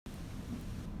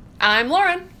I'm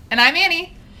Lauren. And I'm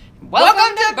Annie.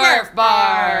 Welcome to Barf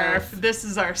Barf. This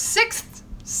is our 6th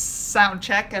sound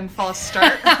check and false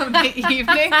start of the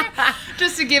evening.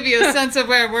 Just to give you a sense of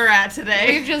where we're at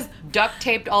today. We've just duct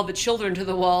taped all the children to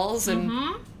the walls and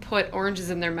put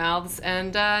oranges in their mouths,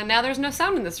 and now there's no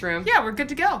sound in this room. Yeah, we're good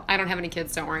to go. I don't have any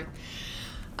kids, don't worry.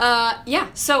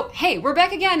 So, hey, we're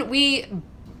back again. We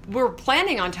were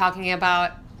planning on talking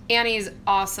about Annie's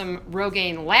awesome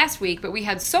Rogaine last week, but we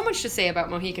had so much to say about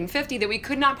Mohican 50 that we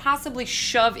could not possibly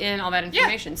shove in all that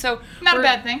information. Yeah, so not a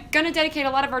bad thing. Going to dedicate a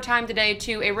lot of our time today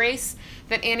to a race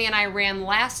that Annie and I ran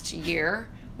last year,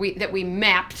 that we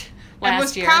mapped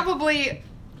last year. And was probably,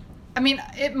 I mean,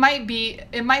 it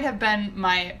might have been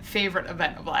my favorite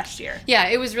event of last year. Yeah,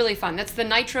 it was really fun. That's the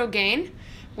Nitro Gain,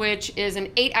 which is an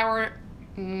 8-hour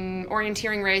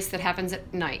orienteering race that happens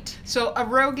at night. So a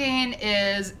Rogaine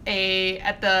is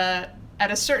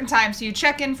at a certain time, so you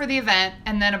check in for the event,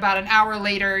 and then about an hour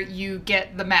later you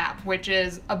get the map, which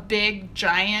is a big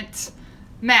giant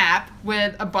map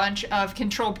with a bunch of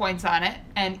control points on it,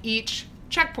 and each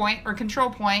checkpoint or control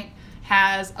point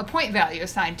has a point value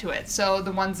assigned to it. So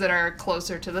the ones that are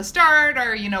closer to the start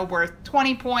are, worth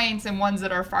 20 points, and ones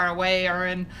that are far away are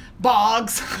in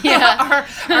bogs are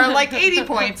like 80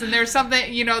 points. And there's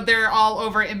something, they're all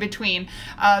over in between.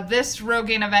 This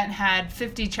Rogaine event had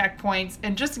 50 checkpoints,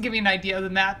 and just to give you an idea of the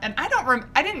map, and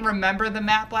I didn't remember the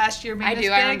map last year being this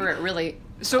big. I remember it really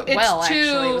actually.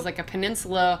 It was like a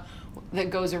peninsula that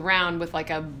goes around with like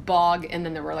a bog, and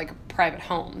then there were like private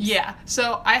homes. Yeah,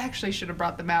 so I actually should have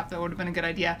brought the map. That would have been a good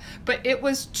idea. But it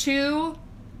was 2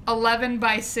 11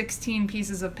 by 16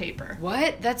 pieces of paper.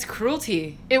 What? That's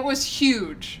cruelty. It was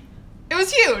huge. It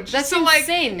was huge. That's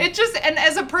insane. And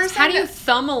as a person... How do you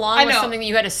thumb along with something that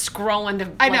you had to scroll into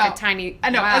a tiny... I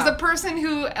know. Wow. As a person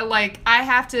who, I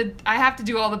have to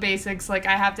do all the basics. Like,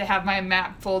 I have to have my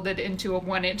map folded into a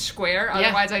 1-inch square.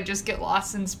 Otherwise, I just get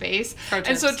lost in space.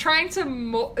 And so trying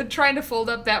to fold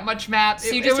up that much map...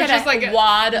 So you just had a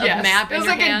wad of map in your hand? It was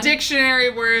like a dictionary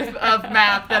worth of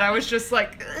map that I was just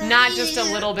like... Not just a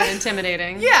little bit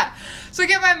intimidating. Yeah. So I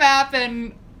get my map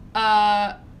and...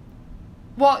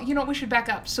 Well, we should back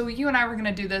up. So you and I were going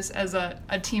to do this as a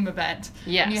team event.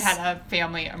 Yes. And you had a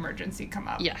family emergency come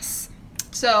up. Yes.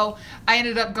 So I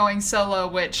ended up going solo,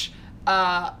 which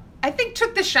I think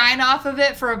took the shine off of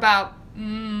it for about,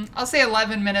 I'll say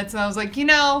 11 minutes. And I was like,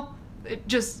 it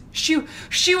just, she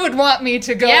would want me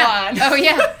to go on. Oh,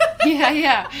 yeah.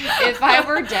 Yeah. If I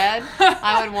were dead,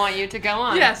 I would want you to go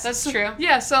on. Yes. That's true.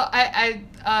 Yeah, so I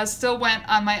still went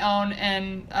on my own,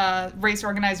 and race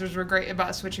organizers were great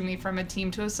about switching me from a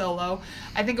team to a solo.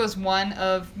 I think it was one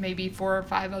of maybe 4 or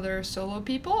 5 other solo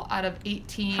people out of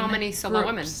 18 How many solo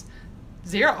women?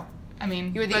 0. I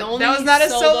mean, you were the only that was not a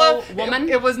solo woman?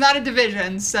 It was not a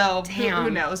division, so Damn.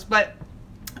 Who knows. But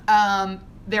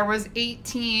there was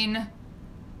 18, I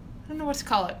don't know what to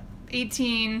call it,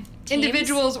 18 teams?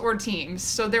 Individuals or teams.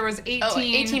 So there was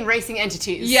 18 racing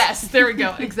entities. Yes, there we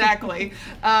go, exactly.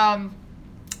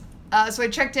 So I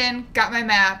checked in, got my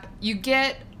map. You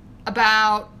get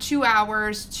about 2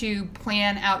 hours to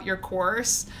plan out your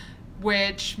course,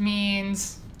 which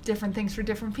means different things for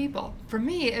different people. For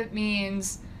me, it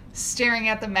means staring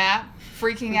at the map,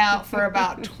 freaking out for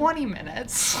about 20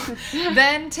 minutes,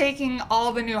 then taking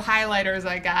all the new highlighters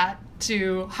I got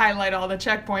to highlight all the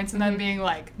checkpoints, and then being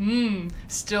like,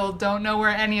 still don't know where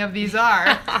any of these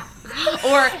are.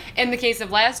 Or, in the case of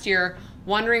last year,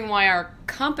 wondering why our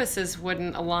compasses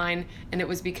wouldn't align, and it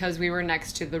was because we were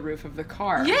next to the roof of the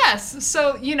car. Yes.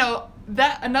 So,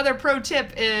 that another pro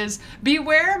tip is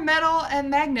beware metal and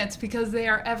magnets, because they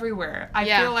are everywhere. I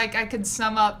feel like I could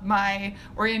sum up my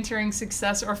orienteering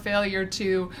success or failure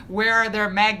to where are there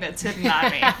magnets hidden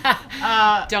on me.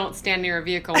 Don't stand near a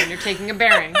vehicle when you're taking a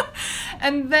bearing.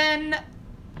 And then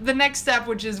the next step,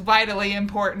 which is vitally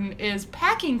important, is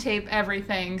packing tape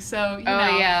everything. So,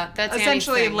 that's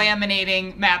essentially Annie's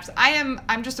thing. laminating maps.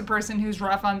 I'm just a person who's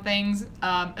rough on things,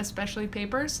 especially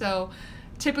paper. So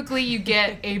typically you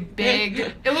get a big,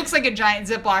 it looks like a giant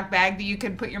Ziploc bag that you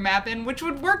could put your map in, which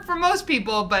would work for most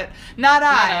people, but not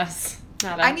us.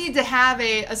 I need to have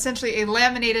essentially a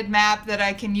laminated map that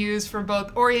I can use for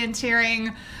both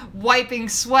orienteering, wiping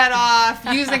sweat off,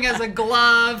 using as a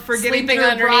glove for getting Sleeping through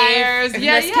underneath, briars. in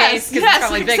this case, 'cause it's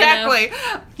probably big exactly.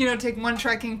 Take one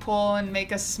trekking pole and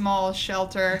make a small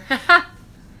shelter.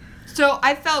 So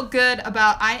I felt good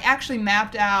about, I actually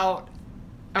mapped out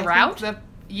a route?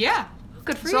 Yeah.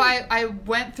 Good for you. So I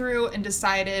went through and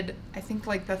decided, I think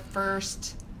like the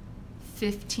first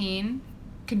 15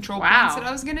 control points that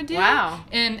I was going to do. Wow.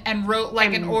 And wrote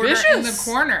like an order in the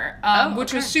corner,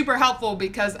 which was super helpful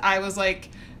because I was like,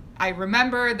 I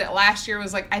remember that last year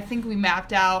was like, I think we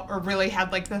mapped out or really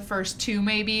had like the first 2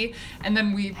 maybe, and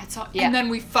then we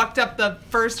fucked up the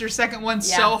first or second one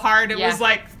so hard it was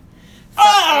like, it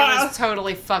was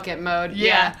totally fuck it mode.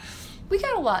 Yeah. We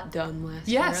got a lot done last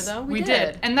year, though. We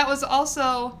did. And that was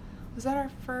also, was that our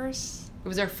first? It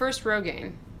was our first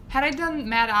Rogaine. Had I done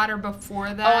Mad Otter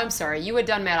before that? Oh, I'm sorry. You had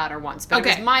done Mad Otter once, but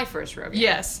it was my first Rogaine.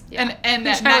 Yes. Yeah. And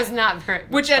which I was not very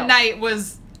Which at night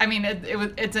was, I mean,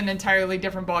 it's an entirely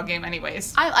different ballgame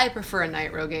anyways. I prefer a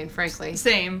night Rogaine, frankly.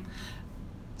 Same.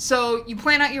 So you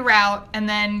plan out your route, and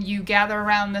then you gather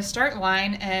around the start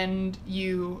line, and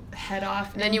you head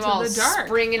off and then into you all the dark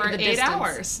spring into for the 8 distance.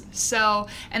 hours. So,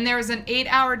 and there is an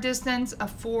 8-hour distance, a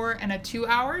 4 and a 2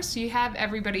 hours. So you have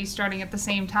everybody starting at the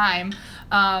same time,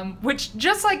 which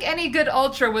just like any good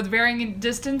ultra with varying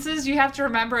distances, you have to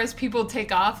remember as people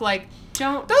take off, like,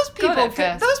 those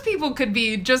people could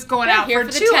be just going out for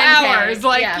 2 hours.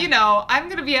 Like, you know, I'm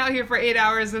going to be out here for 8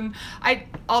 hours. And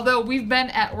although we've been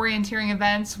at orienteering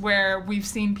events where we've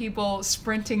seen people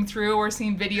sprinting through or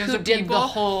seen videos of people. Did the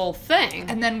whole thing.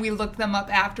 And then we look them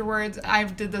up afterwards. I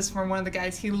did this for one of the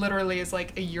guys. He literally is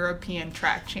like a European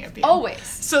track champion. Always.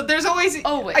 So there's always.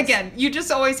 Again, you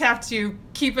just always have to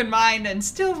keep in mind and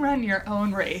still run your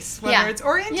own race. Whether it's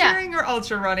orienteering or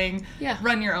ultra running,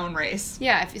 run your own race.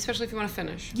 Yeah, especially if you want to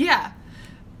finish. Yeah.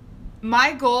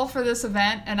 My goal for this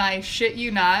event, and I shit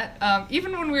you not,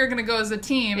 even when we were going to go as a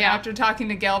team, after talking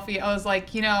to Gelfie, I was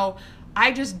like, you know,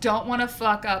 I just don't want to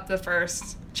fuck up the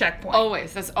first checkpoint.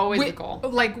 Always. That's always the goal.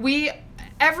 Like,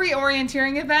 every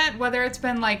orienteering event, whether it's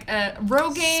been like a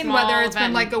Rogaine, whether it's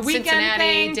been like a weekend Cincinnati,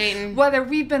 thing, Dayton, whether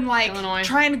we've been like Illinois.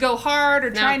 trying to go hard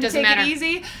or trying to take it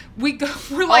easy, we're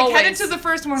like Always. headed to the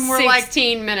first one. We're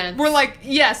 16 minutes. We're like,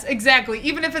 yes, exactly.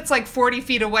 Even if it's like 40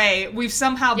 feet away, we've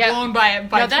somehow blown by it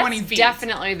by 20 feet.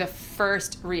 Definitely the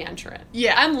first re-entrant.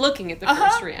 Yeah. I'm looking at the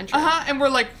first re-entrant. And we're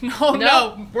like,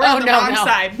 no, we're on the wrong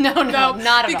side. No, not at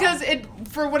all. Because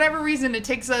for whatever reason, it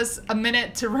takes us a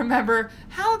minute to remember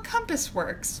how a compass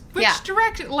works. Which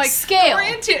direction, like scale.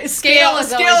 Scale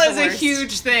is a worst.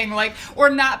 huge thing. Like, or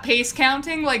not pace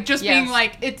counting, like just being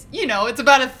like, it's, you know, it's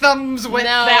about a thumb's width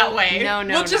that way.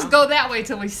 We'll just go that way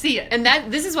till we see it. And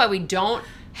this is why we don't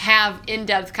have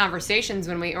in-depth conversations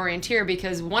when we orienteer,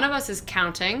 because one of us is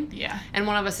counting and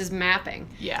one of us is mapping.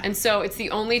 And so it's the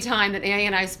only time that Annie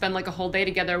and I spend like a whole day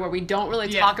together where we don't really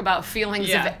talk about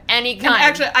feelings of any kind. And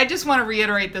actually, I just want to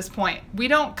reiterate this point. We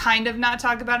don't kind of not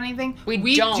talk about anything. We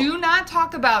do not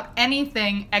talk about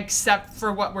anything except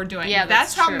for what we're doing. Yeah,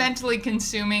 that's how true. mentally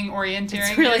consuming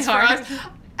orienteering really is hard. for us.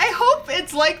 I hope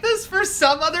it's like this for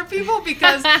some other people,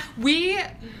 because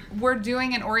we're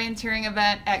doing an orienteering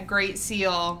event at Great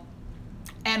Seal,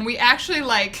 and we actually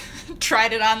like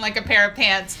tried it on like a pair of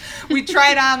pants. We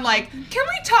tried on like, can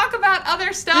we talk about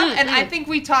other stuff? And I think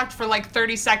we talked for like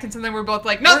 30 seconds, and then we're both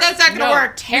like, no, that's not gonna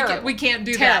work. Terrible. We can't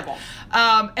do Terrible.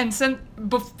 that. And since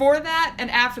before that and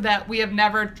after that, we have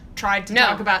never tried to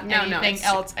talk about anything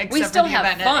else except we still for the have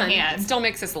event fun. at hand. It still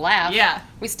makes us laugh. Yeah.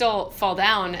 We still fall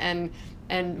down and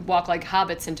walk like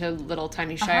hobbits into little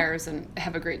tiny shires and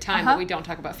have a great time, but we don't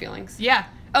talk about feelings. Yeah.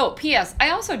 Oh, P.S. I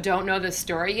also don't know this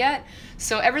story yet,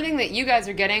 so everything that you guys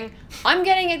are getting, I'm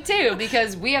getting it too,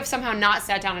 because we have somehow not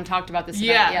sat down and talked about this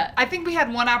event yet. I think we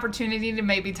had one opportunity to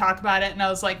maybe talk about it, and I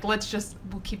was like, we'll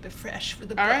keep it fresh for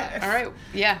the birth. All right,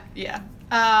 yeah. Yeah.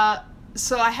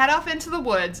 So I head off into the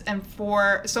woods, and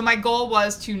so my goal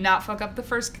was to not fuck up the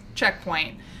first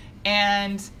checkpoint,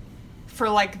 and for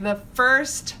like the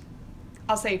first,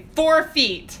 I'll say 4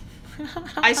 feet,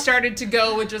 I started to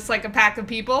go with just like a pack of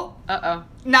people.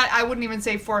 I wouldn't even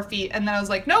say 4 feet. And then I was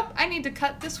like, nope, I need to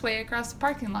cut this way across the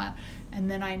parking lot.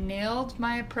 And then I nailed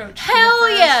my approach to the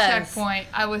first checkpoint.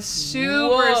 I was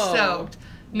super stoked.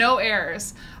 No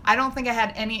errors. I don't think I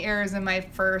had any errors in my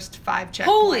first 5 checkpoints.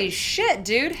 Holy shit,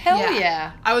 dude. Hell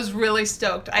yeah. I was really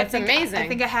stoked. That's amazing. I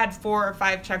think I had 4 or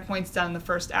 5 checkpoints done in the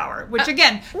first hour, which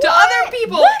again, to other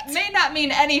people may not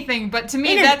mean anything, but to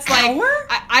me that's like,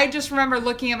 I just remember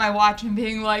looking at my watch and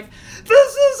being like,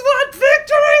 this is what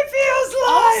victory feels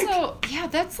like! Also, yeah,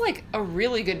 that's like a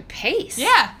really good pace.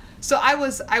 Yeah. So I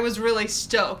was really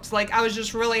stoked. Like, I was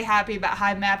just really happy about how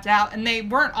I mapped out, and they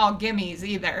weren't all gimmies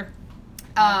either.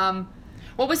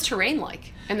 What was terrain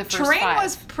like in the first terrain 5?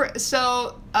 Was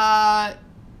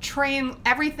terrain,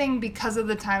 everything, because of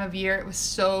the time of year, it was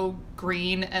so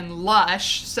green and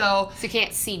lush. So you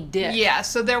can't see dick. Yeah.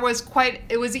 So there was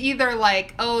it was either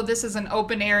like, oh, this is an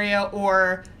open area,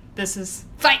 or this is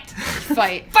fight.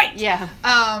 Yeah.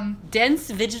 Dense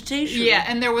vegetation. Yeah,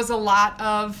 and there was a lot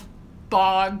of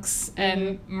bogs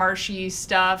and marshy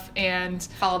stuff and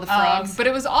Follow the frogs. but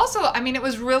it was also, I mean, it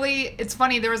was really, it's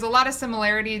funny, there was a lot of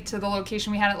similarity to the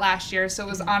location we had it last year. So it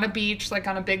was on a beach, like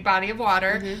on a big body of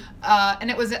water, and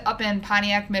it was up in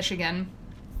Pontiac, Michigan.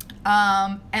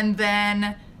 And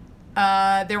then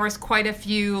there was quite a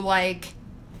few like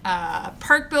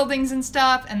park buildings and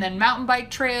stuff, and then mountain bike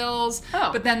trails.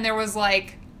 But then there was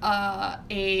like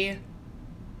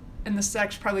and this is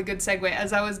actually probably a good segue,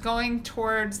 as I was going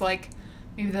towards like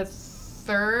maybe the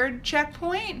third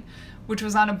checkpoint, which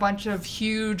was on a bunch of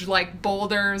huge like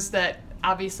boulders that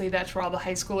obviously that's where all the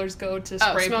high schoolers go to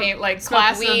spray paint, like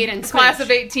class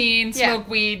of 18, smoke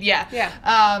weed,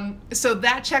 so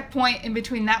that checkpoint, in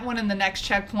between that one and the next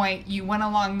checkpoint, you went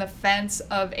along the fence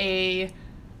of a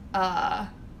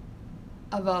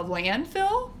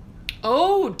landfill.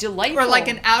 Oh, delightful. Or like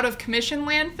an out of commission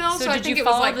landfill. So I did think you it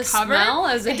was follow like the covered. smell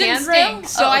as a it didn't handrail? stink.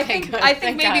 So I think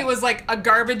Thank maybe God. it was like a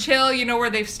garbage hill, you know,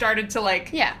 where they've started to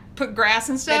like put grass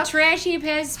and The stuff. trash heap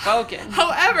has spoken.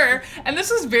 However, and this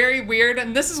is very weird,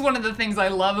 and this is one of the things I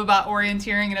love about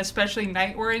orienteering, and especially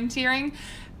night orienteering,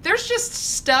 there's just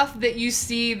stuff that you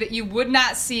see that you would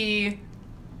not see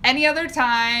any other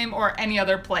time or any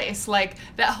other place. Like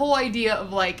that whole idea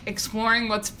of like exploring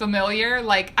what's familiar.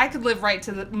 Like I could live right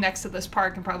to the next to this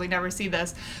park and probably never see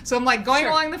this. So I'm like going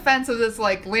along the fence of this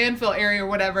like landfill area or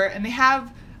whatever, and they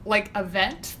have like a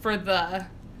vent for the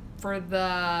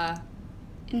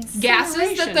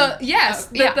gases that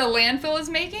the landfill is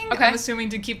making. Okay. I'm assuming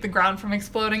to keep the ground from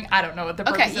exploding. I don't know what the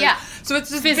purpose is. So it's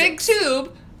this big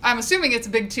tube. I'm assuming it's a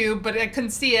big tube, but I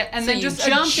couldn't see it. And So then you just a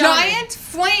jumped giant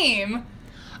flame.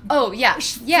 Oh, yeah.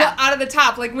 Out of the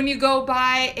top. Like when you go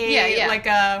by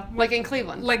like in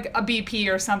Cleveland. Like a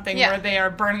BP or something where they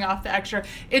are burning off the extra.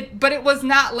 But it was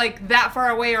not like that far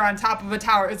away or on top of a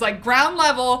tower. It was like ground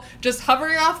level, just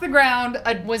hovering off the ground,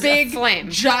 a big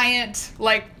flame. Giant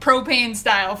like propane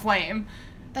style flame.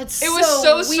 It was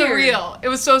so surreal. It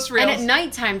was so surreal. And at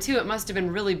nighttime too, it must have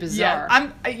been really bizarre.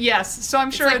 So I'm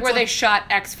sure it's like where they shot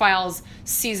X-Files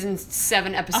season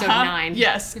 7 episode 9.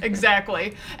 Yes,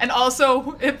 exactly. And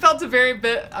also it felt a very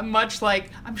bit much like,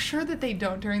 I'm sure that they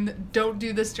don't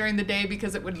do this during the day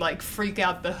because it would like freak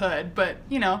out the hood, but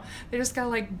you know, they just gotta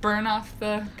like burn off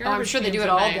the garbage. I'm sure they do it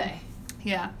all day.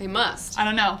 Yeah. They must. I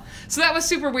don't know. So that was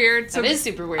super weird. That is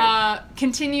super weird.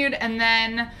 Continued, and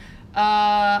then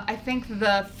I think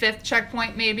the 5th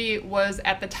checkpoint maybe was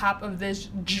at the top of this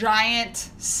giant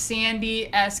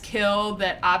sandy-esque hill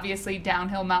that obviously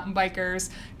downhill mountain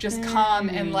bikers just come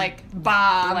and like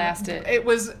bomb. Blast it. It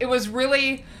was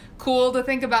really cool to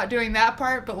think about doing that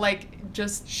part, but like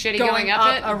just shitty going up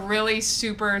up it? a really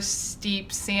super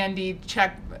steep sandy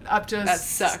check up to that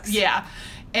sucks. Yeah.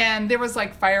 And there was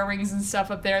like fire rings and stuff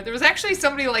up there. There was actually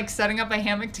somebody like setting up a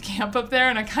hammock to camp up there,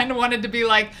 and I kind of wanted to be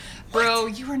like, bro,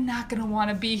 you are not going to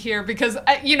want to be here because,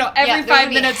 every 5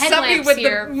 minutes somebody with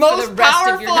the most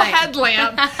powerful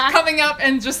headlamp coming up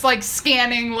and just like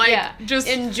scanning, like just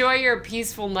enjoy your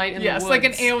peaceful night in the woods. Yes, like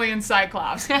an alien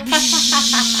cyclops.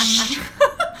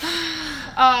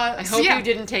 I hope you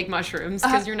didn't take mushrooms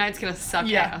because your night's going to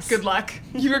suck ass. Good luck.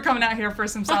 You were coming out here for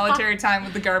some solitary time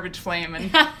with the garbage flame,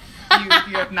 and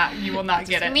you will not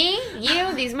get it. Me,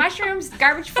 you, these mushrooms,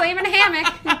 garbage flame, and a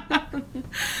hammock.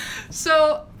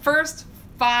 So first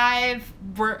 5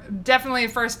 were definitely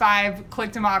the first 5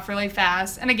 clicked them off really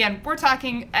fast. And again, we're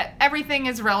talking everything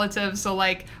is relative. So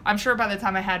like I'm sure by the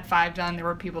time I had 5 done, there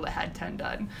were people that had 10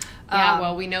 done. Yeah,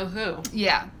 well, we know who.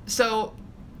 Yeah. So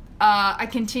I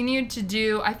continued to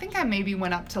do. I think I maybe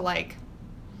went up to like.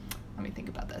 Let me think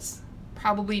about this.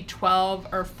 Probably 12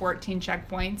 or 14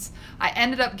 checkpoints. I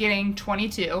ended up getting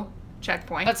 22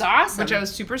 checkpoints. That's awesome. Which I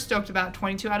was super stoked about,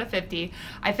 22 out of 50.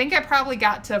 I think I probably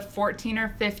got to 14 or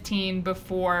 15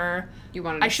 before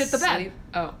I shit the bed.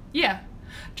 Oh. Yeah.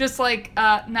 Just like,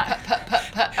 not...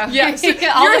 Yes.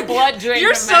 All the blood drained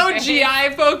You're from so my face.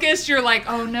 GI focused, you're like,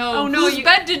 oh no, whose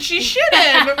bed did she shit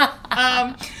in?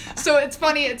 So it's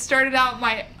funny, it started out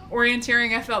my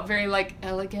orienteering, I felt very like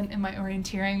elegant in my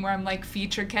orienteering where I'm like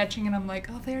feature catching and I'm like,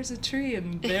 oh, there's a tree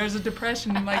and there's a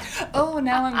depression. I'm like, oh,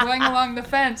 now I'm going along the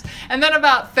fence. And then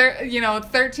about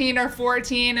 13 or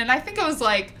 14, and I think it was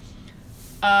like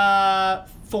 4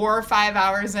 or 5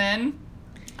 hours in,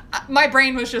 my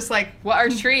brain was just like, what are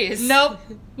trees? Nope.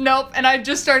 And I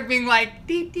just started being like,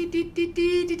 dee, dee, dee, dee,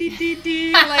 dee, dee, dee, dee,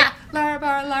 dee, like,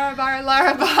 Larabar, Larabar,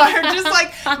 Larabar. Just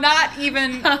like, not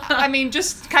even, I mean,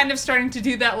 just kind of starting to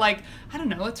do that, like, I don't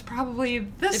know, it's probably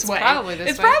this way.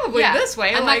 It's probably this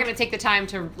way. I'm not going to take the time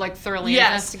to, like, thoroughly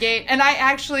investigate. And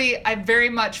I very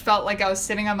much felt like I was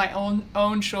sitting on my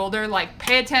own shoulder, like,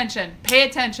 pay attention.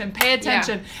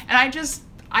 And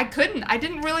I couldn't. I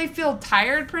didn't really feel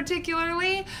tired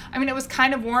particularly. I mean, it was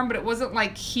kind of warm, but it wasn't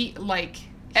like heat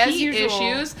As heat usual,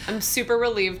 issues. I'm super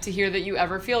relieved to hear that you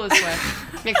ever feel this way.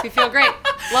 Makes me feel great.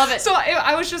 Love it. So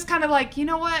I was just kind of like, you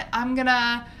know what?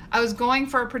 I was going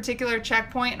for a particular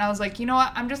checkpoint, and I was like, you know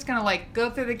what? I'm just gonna like go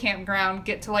through the campground,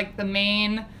 get to like the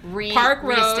main park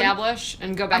road, reestablish,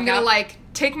 and go back. I'm gonna like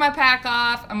take my pack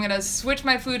off. I'm gonna switch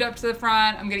my food up to the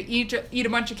front. I'm gonna eat a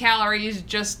bunch of calories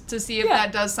just to see if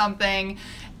that does something,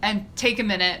 and take a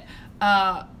minute.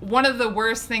 One of the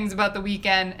worst things about the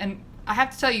weekend, and I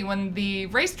have to tell you, when the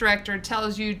race director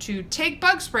tells you to take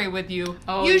bug spray with you,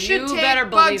 you should take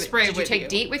bug spray with you. Did you take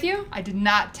DEET with you? I did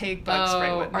not take bug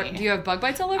spray with me. Do you have bug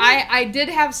bites all over? I did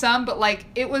have some, but like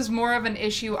it was more of an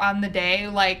issue on the day.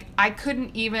 Like I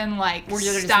couldn't even like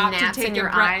stop to take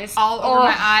your eyes all over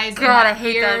my eyes. God, and my I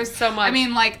hate ears. that so much. I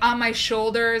mean, like on my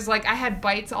shoulders, like I had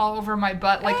bites all over my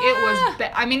butt. Like it was.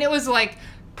 I mean, it was like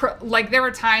there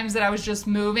were times that I was just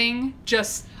moving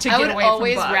just to get away from bugs. I would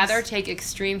always rather take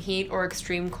extreme heat or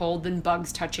extreme cold than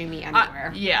bugs touching me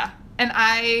anywhere. Yeah. And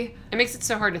it makes it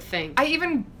so hard to think. I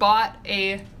even bought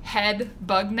a head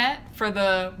bug net for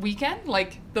the weekend,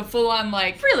 like the full-on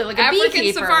like really like a African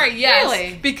beekeeper. Safari. Yes,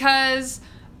 really? Because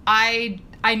I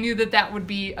knew that would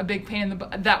be a big pain in the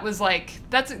butt. That was like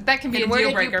that can be a deal breaker for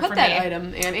me. Where did you put that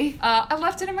item, Annie? I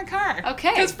left it in my car.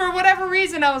 Okay. Because for whatever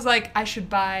reason, I was like, I should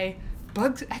buy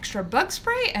extra bug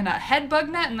spray and a head bug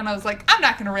net, and then I was like, I'm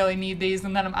not gonna really need these,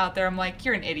 and then I'm out there, I'm like,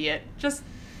 you're an idiot. Just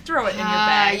throw it in your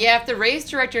bag. Yeah, if the race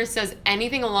director says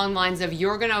anything along the lines of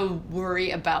you're gonna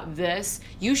worry about this,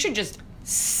 you should just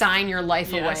sign your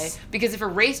life away. Because if a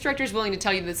race director is willing to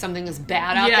tell you that something is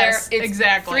bad out there, it's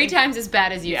exactly 3 times as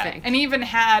bad as you think. And he even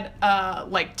had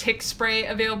like tick spray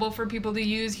available for people to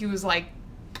use. He was like,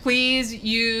 please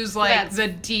use like the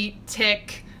DEET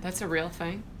tick. That's a real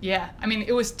thing? Yeah. I mean,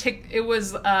 it was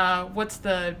what's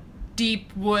the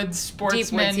Deep Woods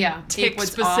Sportsman tick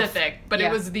specific. But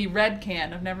it was the red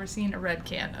can. I've never seen a red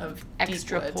can of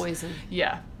extra Deep Woods. Poison.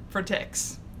 Yeah, for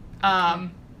ticks.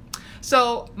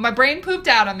 So my brain pooped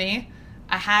out on me.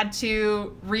 I had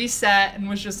to reset and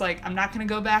was just like, I'm not going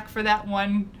to go back for that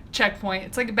one checkpoint.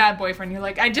 It's like a bad boyfriend. You're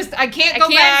like, I can't go back. I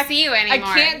can't see you anymore.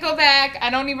 I can't go back. I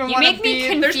don't even want to be. You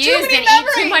make me confused and eat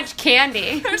too much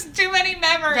candy. There's too many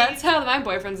memories. That's how my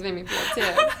boyfriend's made me feel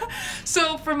too.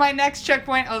 So for my next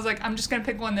checkpoint, I was like, I'm just going to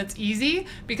pick one that's easy,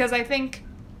 because I think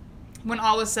when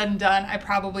all was said and done, I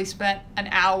probably spent an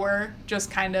hour just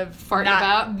kind of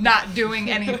not doing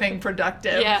anything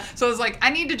productive. Yeah. So I was like, I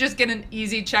need to just get an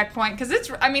easy checkpoint, because it's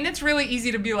really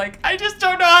easy to be like, I just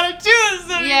don't know how to do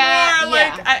this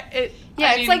anymore.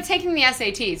 It's like taking the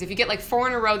SATs. If you get like 4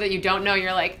 in a row that you don't know,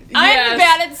 you're like, I'm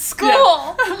bad at school.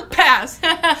 Yeah.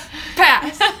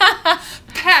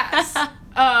 Pass.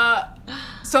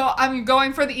 So I'm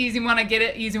going for the easy one. I get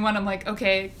it, easy one. I'm like,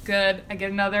 okay, good. I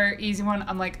get another easy one.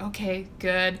 I'm like, okay,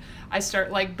 good. I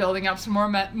start like building up some more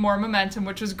momentum,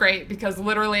 which was great, because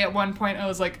literally at one point I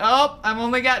was like, oh, I've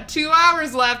only got 2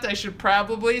 hours left. I should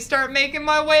probably start making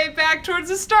my way back towards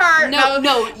the start.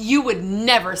 No, you would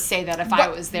never say that if I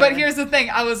was there. But here's the thing.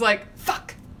 I was like,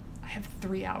 fuck, I have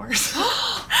 3 hours.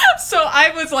 So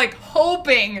I was like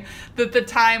hoping that the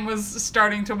time was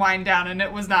starting to wind down, and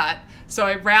it was not. So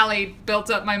I rallied, built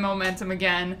up my momentum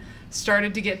again,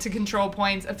 started to get to control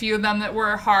points, a few of them that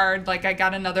were hard. Like I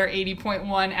got another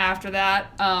 80.1 after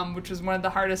that, which was one of the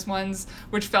hardest ones,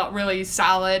 which felt really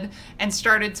solid, and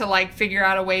started to like figure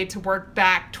out a way to work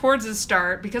back towards the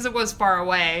start, because it was far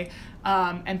away,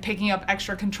 and picking up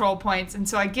extra control points. And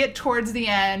so I get towards the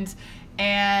end,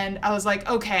 and I was like,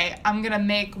 okay, I'm going to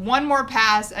make one more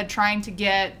pass at trying to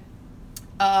get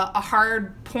a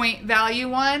hard point value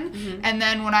one, and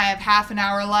then when I have half an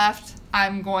hour left,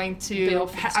 I'm going to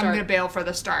bail for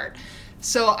the start.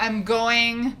 So I'm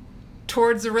going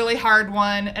towards a really hard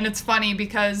one, and it's funny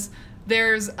because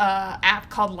there's a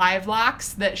app called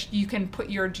LiveLox that you can put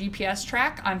your GPS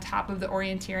track on top of the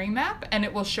orienteering map, and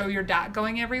it will show your dot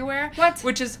going everywhere. What?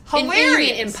 Which is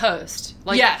hilarious. In post.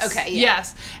 Yes. Okay. Yeah.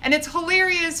 Yes. And it's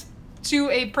hilarious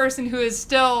to a person who is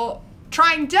still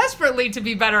trying desperately to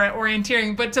be better at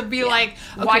orienteering, but to be like,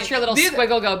 okay, watch your little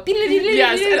squiggle go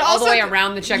and all the way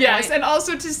around the checkpoint. Yes, and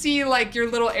also to see like your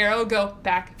little arrow go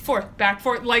back, forth.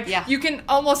 Like you can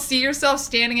almost see yourself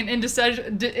standing in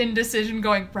indecision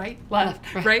going right,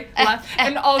 left, left,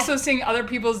 and also seeing other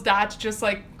people's dots just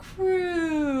like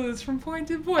cruise from point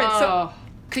to point. So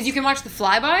because you can watch the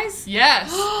flybys?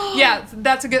 Yes. Yeah,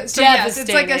 that's a good... So yes,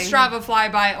 it's like a Strava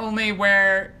flyby, only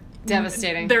where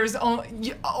Devastating. There's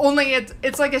only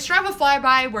it's like a Strava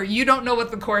flyby where you don't know what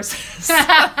the course is,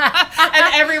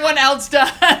 and everyone else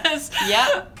does.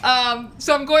 Yeah.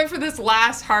 So I'm going for this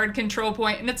last hard control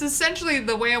point, and it's essentially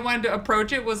the way I wanted to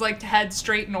approach it was like to head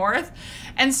straight north,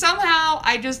 and somehow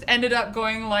I just ended up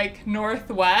going like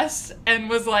northwest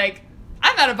and was like,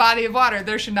 I'm at a body of water.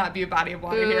 There should not be a body of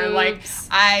water here. Like,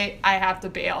 I have to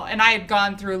bail. And I had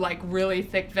gone through, like, really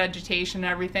thick vegetation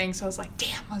and everything. So I was like,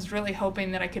 damn, I was really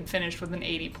hoping that I could finish with an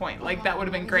 80 point. Like, that would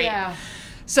have been great. Yeah.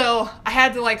 So I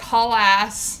had to, like, haul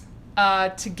ass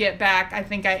to get back. I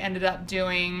think I ended up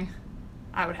doing,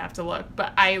 I would have to look,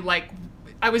 but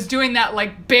I was doing that,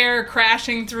 like, bear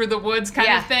crashing through the woods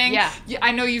kind of thing. Yeah.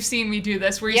 I know you've seen me do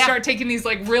this, where you start taking these,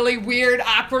 like, really weird,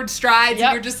 awkward strides,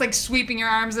 and you're just, like, sweeping your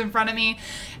arms in front of me.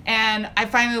 And I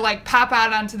finally, like, pop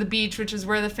out onto the beach, which is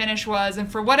where the finish was.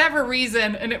 And for whatever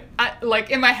reason, and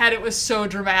in my head, it was so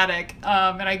dramatic.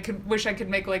 And I wish I could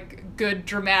make, like, good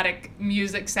dramatic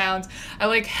music sounds. I,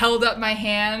 like, held up my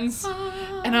hands,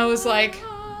 and I was like,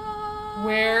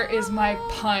 where is my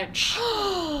punch?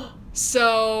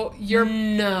 So you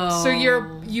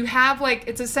have, like,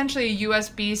 it's essentially a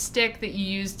USB stick that you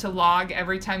use to log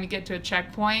every time you get to a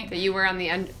checkpoint that you wear on the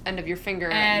end of your finger,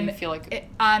 and you feel like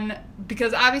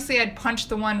because obviously I'd punched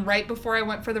the one right before I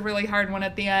went for the really hard one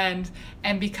at the end,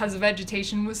 and because the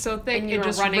vegetation was so thick, it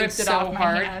just ripped it off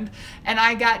my hand. And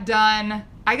I got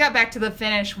back to the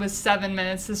finish with 7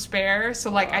 minutes to spare, so,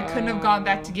 like, I couldn't have gone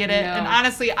back to get it. No. And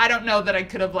honestly, I don't know that I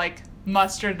could have, like,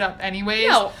 mustered it up anyways.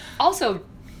 No, also,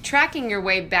 tracking your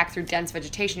way back through dense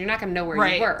vegetation, you're not going to know where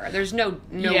you were. There's no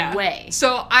way.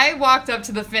 So I walked up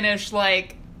to the finish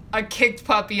like a kicked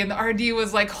puppy, and the RD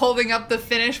was, like, holding up the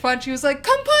finish punch. He was like,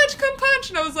 come punch.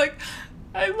 And I was like,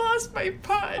 I lost my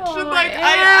punch. And, like,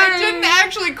 I didn't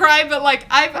actually cry, but, like,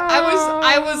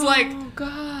 I was like, oh,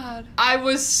 God. I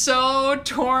was so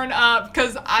torn up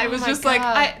because I was just God.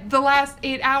 Like, the last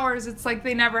 8 hours, it's like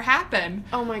they never happened.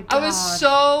 Oh, my God.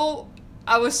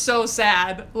 I was so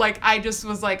sad. Like, I just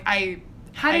was like,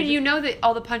 How did you know that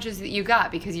all the punches that you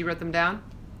got? Because you wrote them down?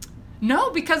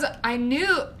 No, because I knew.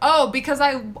 Oh, because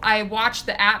I watched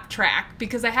the app track,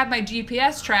 because I have my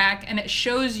GPS track and it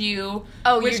shows you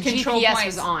which your control GPS points.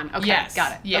 Was on. Okay, yes.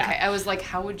 Got it. Yeah. Okay, I was like,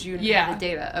 how would you have the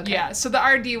data? Okay. Yeah. So the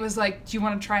RD was like, do you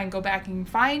want to try and go back and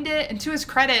find it? And to his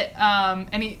credit,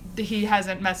 and he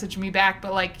hasn't messaged me back,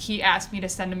 but, like, he asked me to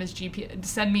send him his GPS,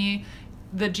 send me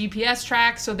the GPS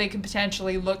track so they could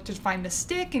potentially look to find the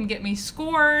stick and get me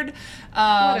scored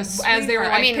as they were,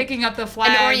 like, picking up the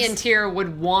flags. An orienteer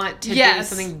would want to do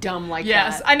something dumb like that.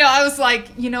 Yes, I know. I was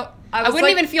like, I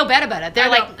wouldn't even feel bad about it. They're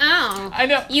like, oh, I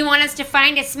know. You want us to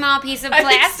find a small piece of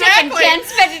plastic in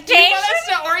dense vegetation? You want us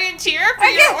to orienteer for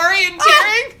your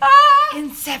orienteering?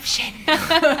 Inception.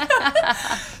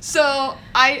 So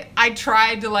I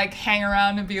tried to, like, hang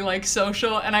around and be, like,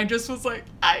 social, and I just was like,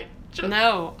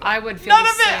 No, I would feel none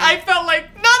of it. I felt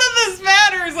like none of this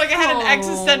matters. Like, I had an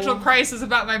existential crisis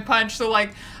about my punch. So,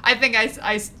 like, I think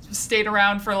I stayed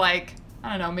around for, like,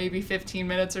 I don't know, maybe 15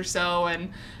 minutes or so,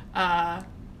 and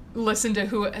listened to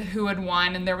who had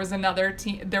won. And there was another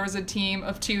team. There was a team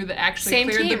of two that actually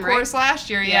cleared the course last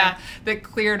year. Yeah, that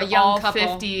cleared all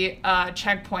 50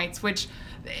 checkpoints, which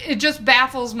it just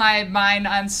baffles my mind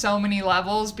on so many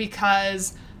levels,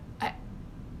 because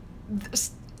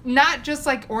not just,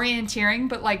 like, orienteering,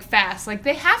 but, like, fast. Like,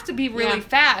 they have to be really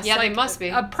fast. Yeah, like, they must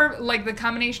be. Like, the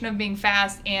combination of being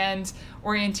fast and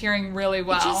orienteering really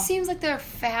well. It just seems like they're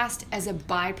fast as a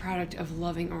byproduct of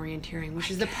loving orienteering,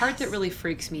 which is the part that really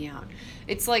freaks me out.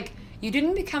 It's like, you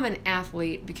didn't become an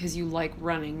athlete because you like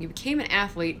running. You became an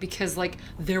athlete because, like,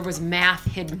 there was math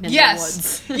hidden in the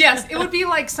woods. Yes, it would be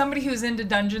like somebody who's into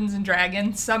Dungeons and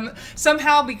Dragons,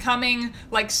 somehow becoming,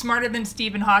 like, smarter than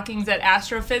Stephen Hawking at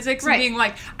astrophysics, and being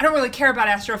like, I don't really care about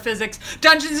astrophysics,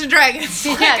 Dungeons and Dragons.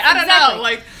 Like, I don't know.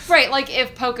 Like, right, like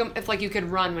if like you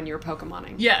could run when you were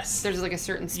Pokemoning. Yes. There's, like, a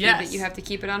certain speed that you have to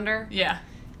keep it under. Yeah.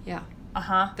 Yeah.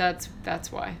 Uh-huh.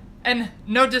 That's why. And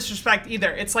no disrespect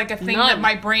either. It's like a thing that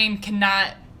my brain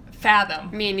cannot fathom.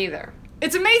 Me neither.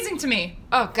 It's amazing to me.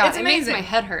 Oh, God. It's amazing. It makes my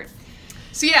head hurt.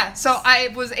 So, yeah. So, I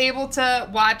was able to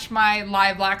watch my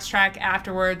live blocks track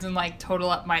afterwards and, like,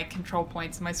 total up my control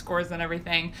points and my scores and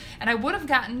everything. And I would have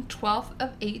gotten 12th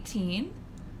of 18.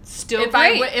 Still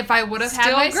great. If I would have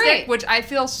had my stick, which I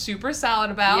feel super solid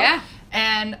about. Yeah.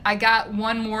 And I got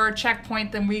one more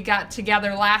checkpoint than we got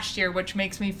together last year, which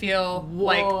makes me feel,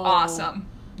 like, awesome.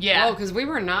 Yeah. Oh, because we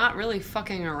were not really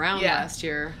fucking around last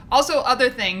year. Also, other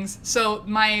things. So,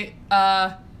 my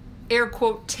air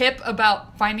quote tip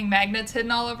about finding magnets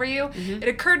hidden all over you, it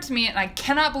occurred to me, and I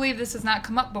cannot believe this has not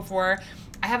come up before,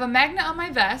 I have a magnet on my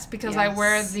vest because I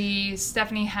wear the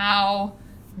Stephanie Howe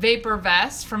vapor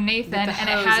vest from Nathan, and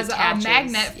it has attaches. a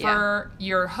magnet for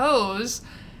your hose,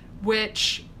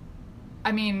 which,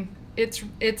 I mean,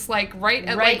 it's like right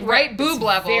at right boob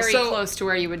level, very so close to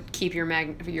where you would keep your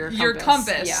your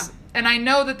compass. Yeah. And I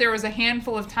know that there was a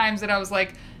handful of times that I was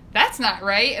like, that's not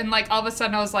right, and like all of a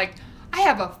sudden I was like, I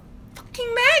have a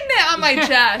fucking magnet on my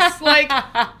chest, like,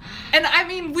 and I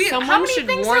mean, Someone how many should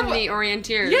things warn the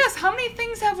orienteers. Yes, how many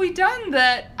things have we done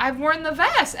that I've worn the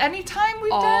vest? Anytime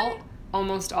we've done?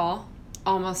 Almost all.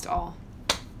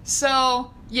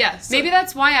 So, yes. Maybe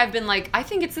that's why I've been like, I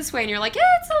think it's this way, and you're like, yeah,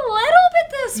 it's a little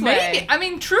bit this way. Maybe. I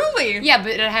mean, truly. Yeah,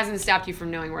 but it hasn't stopped you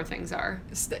from knowing where things are.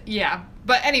 Yeah.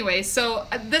 But anyway, so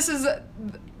this is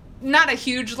not a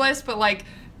huge list, but like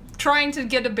trying to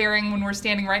get a bearing when we're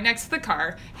standing right next to the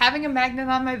car, having a magnet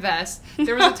on my vest.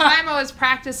 There was a time I was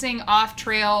practicing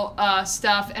off-trail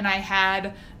stuff, and I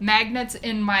had magnets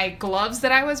in my gloves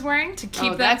that I was wearing to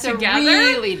keep them together. That's a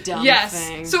really dumb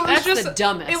thing. So that's just the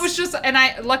dumbest. It was just, and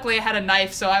luckily I had a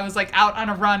knife, so I was like out on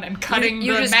a run and cutting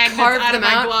you the just magnets carved out of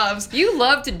them my gloves. You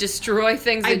love to destroy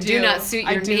things that do not suit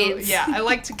your needs. Yeah, I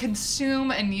like to consume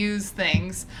and use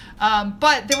things.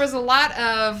 But there was a lot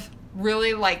of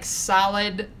really like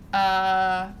solid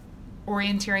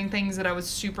orienteering things that I was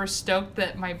super stoked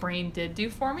that my brain did do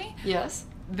for me. Yes.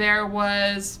 There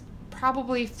was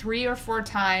probably 3 or 4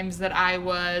 times that I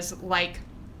was like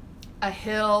a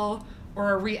hill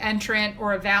or a re-entrant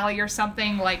or a valley or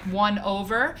something, like one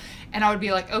over, and I would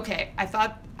be like, okay, I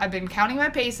thought I've been counting my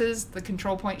paces, the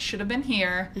control point should have been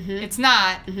here. Mm-hmm. It's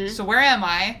not. Mm-hmm. So where am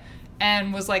I?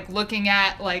 And was like looking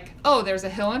at like, oh, there's a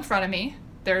hill in front of me.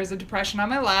 There's a depression on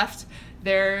my left.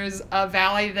 There's a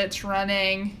valley that's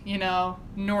running,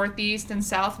 northeast and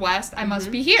southwest. I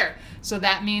must be here. So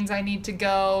that means I need to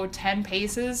go 10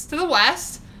 paces to the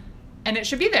west, and it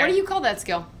should be there. What do you call that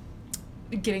skill?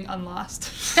 Getting unlost.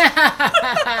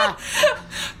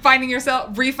 Refinding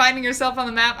yourself on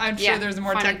the map. I'm sure there's a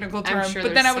more technical term. Sure,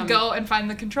 but then I would go and find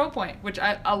the control point, which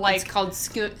I like. It's called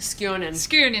skooning.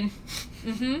 Skooning.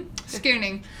 Mm-hmm.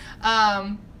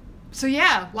 Skooning. So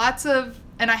yeah, lots of...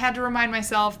 And I had to remind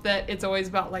myself that it's always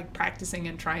about, like, practicing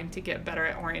and trying to get better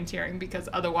at orienteering, because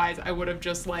otherwise I would have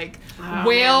just, like,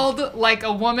 wailed like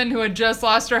a woman who had just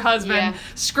lost her husband,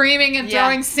 screaming and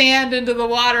throwing sand into the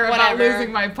water about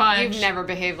losing my punch. You've never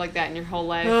behaved like that in your whole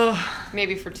life.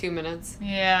 Maybe for 2 minutes.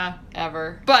 Yeah.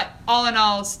 Ever. But all in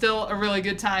all, still a really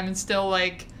good time, and still,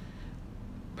 like,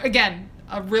 again,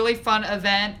 a really fun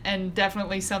event, and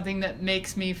definitely something that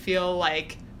makes me feel,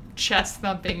 like, chest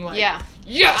thumping, like,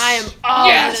 yes, I am all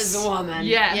as a woman.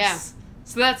 Yes. Yeah.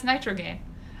 So that's Nitro Gain.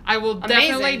 I will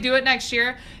definitely do it next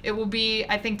year. It will be,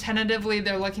 I think tentatively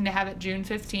they're looking to have it June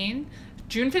 15th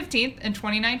in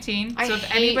 2019. So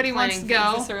if anybody wants to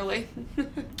go, this early.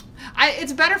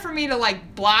 it's better for me to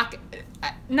like block,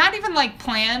 not even like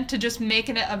plan, to just make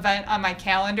an event on my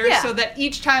calendar, so that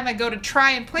each time I go to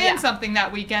try and plan something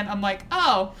that weekend, I'm like,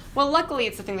 oh. Well, luckily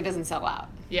it's the thing that doesn't sell out.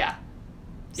 Yeah.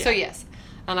 So yes.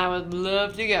 And I would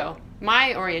love to go.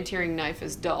 My orienteering knife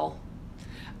is dull.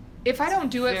 If I don't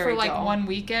do it for like one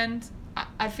weekend,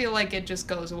 I feel like it just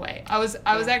goes away. I was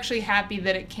actually happy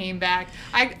that it came back.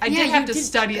 I did have to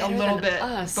study a little bit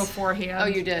beforehand. Oh,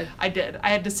 you did? I did. I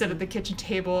had to sit at the kitchen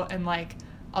table and like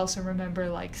also remember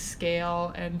like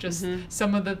scale and just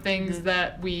some of the things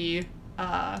that we've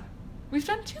done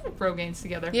 2 Rogaines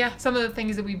together. Yeah. Some of the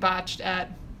things that we botched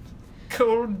at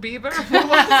Cold Beaver? What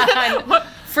was it?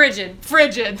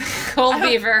 Frigid. Cold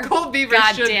Beaver. Cold Beaver.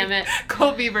 God damn it.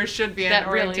 Cold Beaver should be an orienteering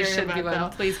event. That really should be one. Though.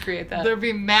 Please create that. There'd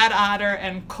be Mad Otter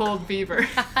and Cold Beaver.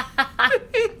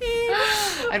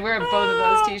 I'd wear both of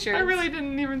those t-shirts. I really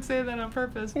didn't even say that on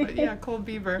purpose, but yeah, Cold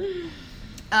Beaver.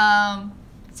 So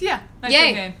yeah.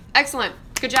 Yay. Game. Excellent.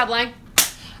 Good job, Lang.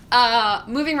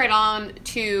 Moving right on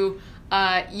to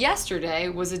yesterday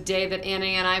was a day that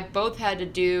Annie and I both had to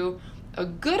do a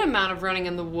good amount of running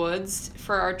in the woods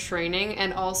for our training,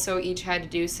 and also each had to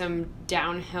do some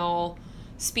downhill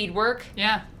speed work.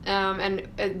 Yeah. And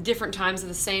at different times of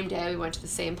the same day, we went to the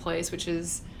same place, which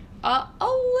is a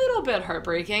little bit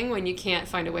heartbreaking when you can't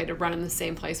find a way to run in the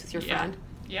same place with your friend.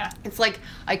 Yeah. It's like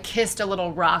I kissed a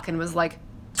little rock and was like,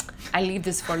 I leave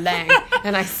this for Lang.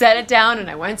 And I set it down and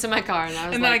I went to my car and I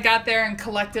was then I got there and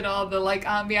collected all the like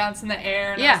ambiance in the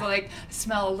air, and I was like, I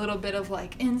smell a little bit of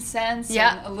like incense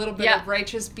and a little bit of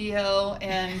righteous BO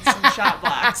and some shot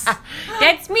blocks.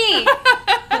 That's me.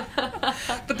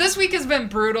 But this week has been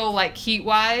brutal, like heat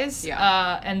wise.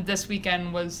 Yeah. And this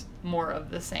weekend was more of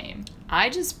the same. I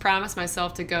just promised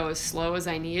myself to go as slow as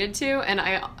I needed to, and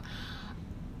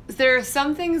there are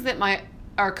some things that my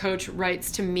our coach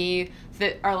writes to me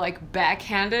that are like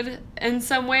backhanded in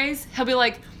some ways. He'll be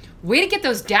like, way to get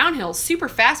those downhills super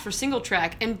fast for single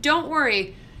track. And don't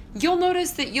worry, you'll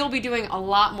notice that you'll be doing a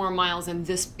lot more miles in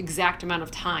this exact amount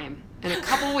of time in a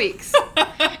couple weeks.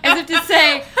 As if to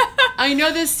say, I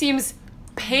know this seems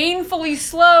painfully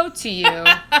slow to you,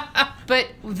 but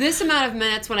this amount of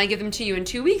minutes, when I give them to you in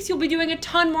 2 weeks, you'll be doing a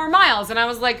ton more miles. And I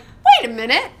was like, wait a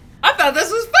minute. I thought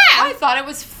this was I fast. thought it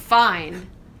was fine.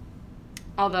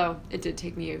 Although it did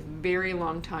take me a very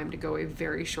long time to go a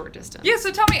very short distance. Yeah,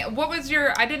 so tell me, what was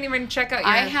your... I didn't even check out your...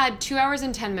 I had 2 hours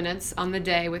and 10 minutes on the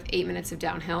day with 8 minutes of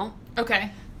downhill.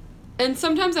 Okay. And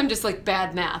sometimes I'm just like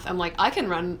bad math. I'm like, I can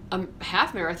run a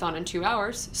half marathon in 2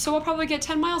 hours, so I'll probably get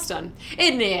 10 miles done.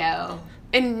 And no.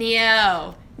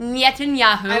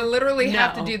 Netanyahu. I literally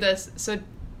have to No. do this. So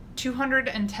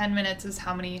 210 minutes is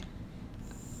how many?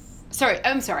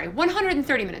 I'm sorry.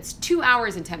 130 minutes. 2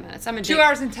 hours and 10 minutes. 2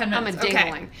 hours and 10 I'm a minutes.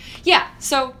 dingling. Yeah,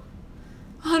 so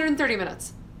 130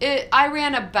 minutes. I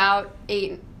ran about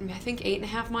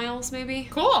 8.5 miles maybe.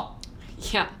 Cool.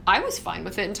 Yeah, I was fine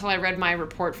with it until I read my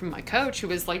report from my coach who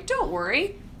was like, don't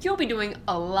worry, you'll be doing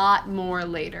a lot more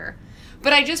later.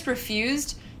 But I just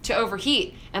refused to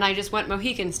overheat, and I just went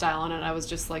Mohican style on it. I was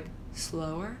just like,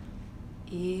 slower,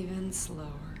 even slower.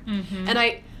 Mm-hmm. And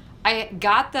I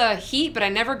got the heat, but I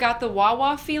never got the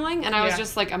wah-wah feeling, and I was Yeah.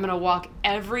 just like, I'm going to walk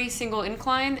every single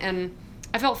incline, and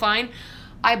I felt fine.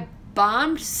 I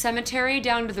bombed Cemetery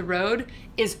down to the road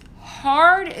as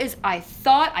hard as I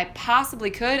thought I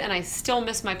possibly could, and I still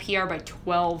missed my PR by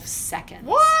 12 seconds.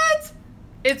 What?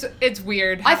 It's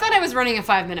weird. I thought I was running a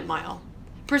 5-minute mile.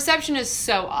 Perception is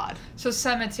so odd. So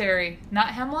Cemetery, not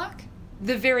Hemlock?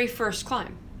 The very first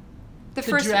climb. The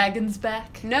first Dragon's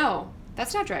Back? No,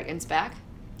 that's not Dragon's Back.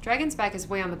 Dragon's Back is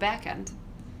way on the back end.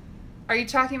 Are you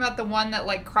talking about the one that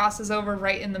like crosses over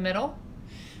right in the middle?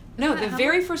 No, Isn't the that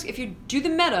very first, if you do the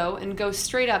meadow and go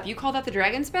straight up, you call that the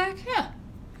Dragon's Back? Yeah.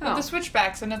 Oh. With the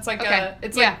switchbacks, and it's like Okay.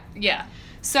 yeah.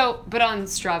 So, but on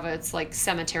Strava, it's like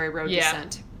Cemetery Road Yeah.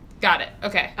 Descent. Got it.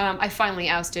 Okay. I finally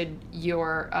ousted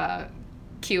your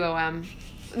QOM.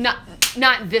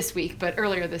 Not this week, but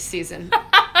earlier this season.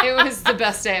 It was the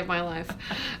best day of my life.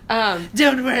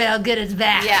 Don't worry, I'll get it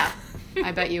back. Yeah,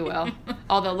 I bet you will.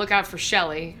 Although, look out for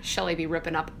Shelly. Shelly be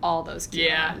ripping up all those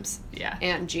QOMs. Yeah.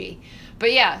 And G.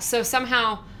 But yeah, so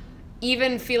somehow,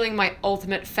 even feeling my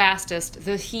ultimate fastest,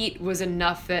 the heat was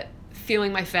enough that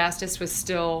feeling my fastest was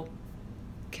still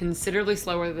considerably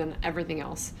slower than everything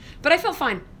else. But I felt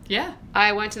fine. Yeah.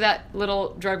 I went to that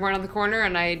little drug mart on the corner,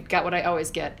 and I got what I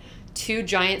always get. 2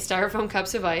 giant styrofoam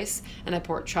cups of ice, and I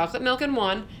poured chocolate milk in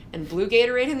one and blue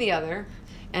Gatorade in the other.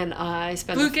 And I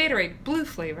spent Blue Gatorade, blue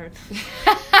flavored.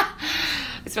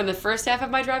 I spent the first half of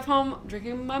my drive home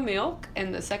drinking my milk,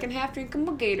 and the second half drinking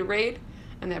my Gatorade.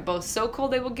 And they're both so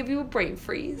cold they will give you a brain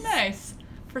freeze. Nice.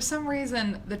 For some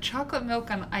reason, the chocolate milk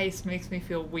on ice makes me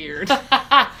feel weird.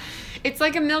 It's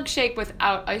like a milkshake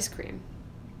without ice cream.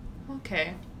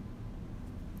 Okay.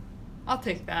 I'll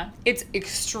take that. It's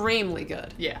extremely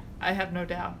good. Yeah, I have no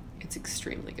doubt. It's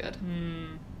extremely good.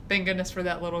 Thank goodness for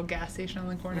that little gas station on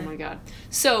the corner. Oh my god.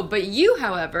 So, but you,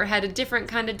 however, had a different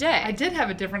kind of day. I did have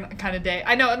a different kind of day.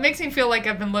 I know, it makes me feel like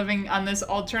I've been living on this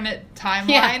alternate timeline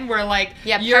Yeah. where, like,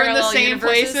 Yeah, you're in the parallel same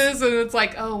universes. places, and it's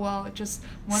like, oh, well, it just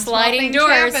one small Sliding thing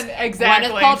doors. happened.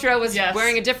 Exactly. Gwyneth Paltrow was Yes.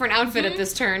 wearing a different outfit at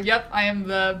this turn. Yep, I am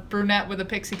the brunette with a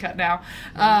pixie cut now.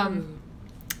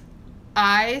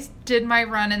 I did my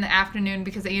run in the afternoon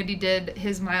because Andy did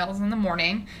his miles in the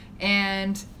morning,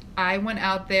 and I went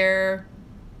out there,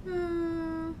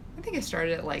 I think I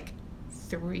started at like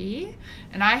 3,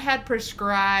 and I had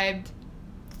prescribed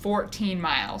 14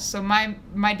 miles. So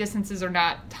my distances are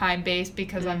not time-based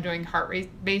because I'm doing heart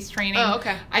rate-based training. Oh,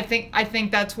 okay. I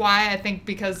think that's why. I think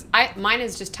because... Mine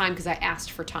is just time because I asked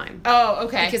for time. Oh,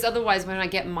 okay. Because otherwise, when I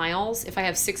get miles, if I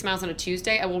have 6 miles on a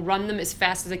Tuesday, I will run them as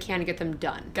fast as I can to get them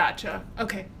done. Gotcha.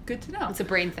 Okay, good to know. It's a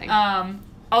brain thing.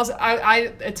 Also,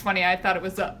 it's funny. I thought it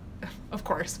was of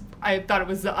course, I thought it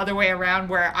was the other way around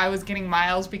where I was getting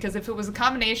miles because if it was a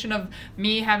combination of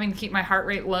me having to keep my heart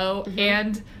rate low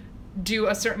and do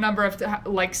a certain number of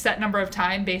set number of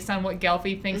time based on what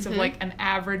Gelfie thinks of like an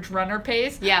average runner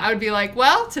pace, Yeah. I would be like,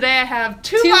 well, today I have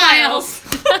 2 2 miles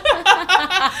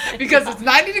because it's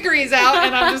 90 degrees out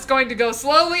and I'm just going to go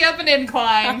slowly up an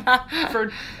incline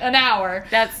for an hour.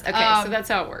 That's okay. So that's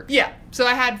how it works. Yeah. So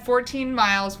I had 14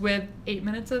 miles with 8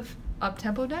 minutes of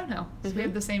up-tempo downhill. So we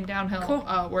had the same downhill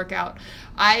Cool. workout.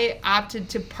 I opted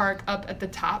to park up at the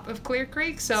top of Clear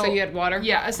Creek. So you had water?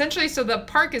 Yeah. Essentially, so the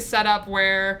park is set up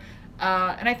where...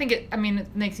 and I think it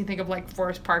makes you think of like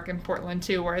Forest Park in Portland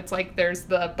too, where it's like there's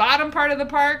the bottom part of the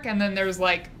park and then there's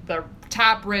like the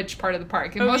top rich part of the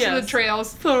park. And most of the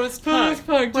trails... Forest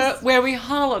Park. Where we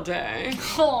holiday.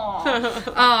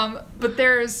 But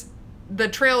there's... The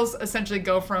trails essentially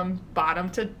go from bottom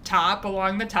to top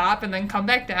along the top and then come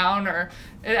back down, or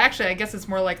actually I guess it's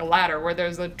more like a ladder where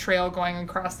there's a trail going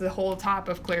across the whole top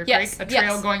of Clear Creek, a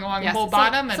trail going along the whole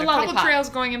bottom, and a couple trails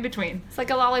going in between. It's like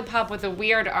a lollipop with a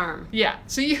weird arm. Yeah.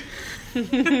 So you...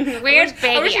 Weird baby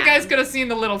I wish you guys could have seen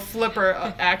the little flipper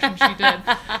action she did.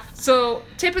 So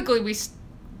typically we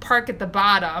park at the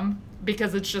bottom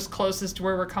because it's just closest to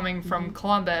where we're coming from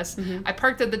Columbus. I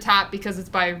parked at the top because it's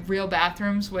by real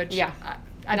bathrooms, which I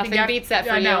nothing think beats that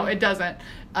for you. No, it doesn't.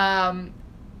 And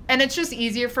it's just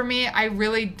easier for me. I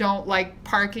really don't like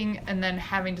parking and then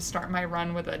having to start my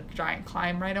run with a giant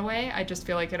climb right away. I just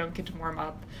feel like I don't get to warm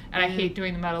up. And I hate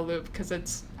doing the metal loop because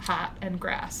it's hot and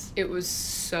grass. It was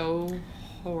so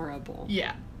horrible.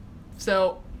 Yeah.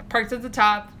 So I parked at the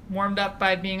top, warmed up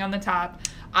by being on the top.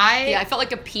 I felt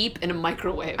like a peep in a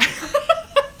microwave.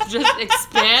 Just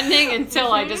expanding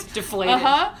until I just deflated.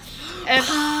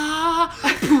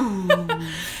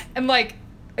 And like,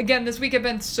 again, this week had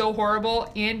been so horrible.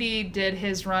 Andy did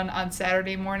his run on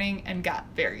Saturday morning and got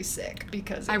very sick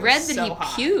because it was so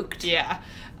hot. Puked. Yeah.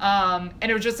 And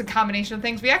it was just a combination of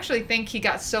things. We actually think he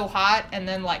got so hot and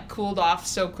then like cooled off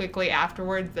so quickly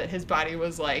afterwards that his body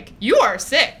was like, you are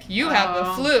sick. You have the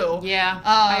flu. Yeah.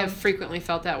 I have frequently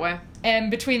felt that way.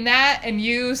 And between that and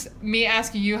me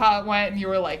asking you how it went, and you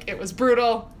were like, it was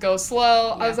brutal, go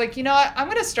slow. Yeah. I was like, you know what? I'm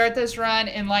going to start this run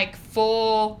in like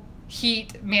full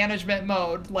heat management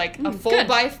mode. Like a full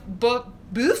boof. A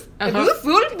boof.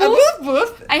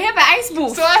 I have an ice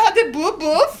boof. So I had the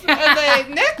boof and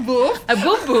the neck boof. A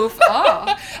boof.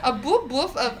 Oh. A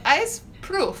boof of ice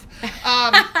proof. So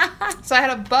I had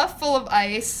a buff full of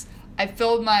ice. I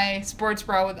filled my sports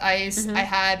bra with ice. I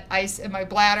had ice in my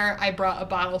bladder. I brought a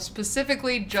bottle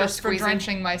specifically just for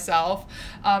drenching myself,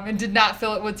 and did not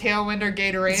fill it with Tailwind or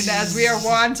Gatorade as we are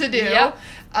wont to do. Yep.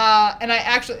 And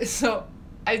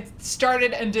I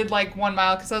started and did like 1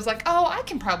 mile because I was like, oh, I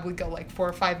can probably go like 4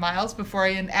 or 5 miles before I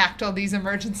enact all these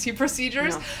emergency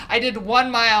procedures. No. I did 1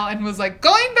 mile and was like,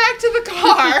 going back to the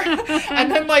car,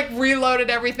 and then like reloaded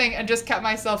everything and just kept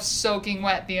myself soaking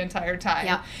wet the entire time.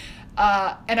 Yeah.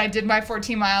 And I did my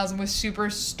 14 miles and was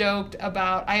super stoked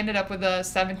I ended up with a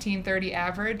 17:30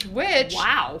 average, which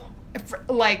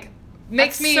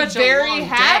makes me very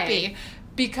happy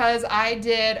because I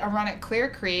did a run at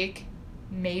Clear Creek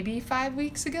maybe 5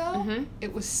 weeks ago.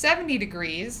 It was 70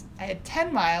 degrees. I had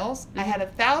 10 miles. I had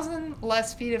 1,000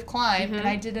 less feet of climb, and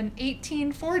I did an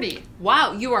 18:40.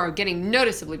 Wow, you are getting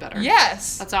noticeably better.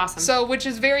 Yes. That's awesome. So, which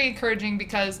is very encouraging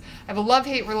because I have a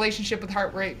love-hate relationship with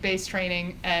heart rate-based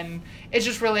training, and it's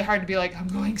just really hard to be like, I'm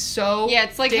going so yeah,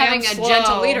 it's like damn having slow. A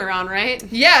gentle leader on, right?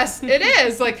 Yes, it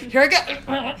is. Like, here I go.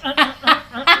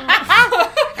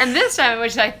 And this time,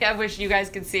 I wish you guys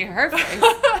could see her face.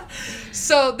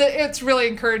 So it's really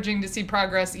encouraging to see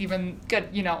progress, even good,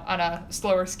 on a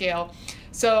slower scale.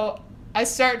 So I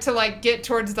start to like get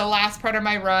towards the last part of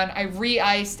my run. I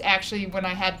re-iced actually when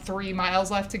I had 3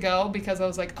 miles left to go because I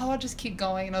was like, oh, I'll just keep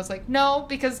going. And I was like, no,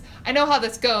 because I know how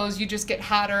this goes. You just get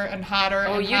hotter and hotter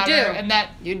and hotter. Do. And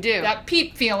you do. That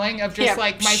peep feeling of just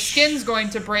like my skin's going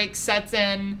to break sets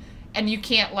in and you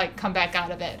can't like come back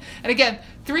out of it. And again,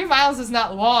 3 miles is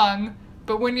not long,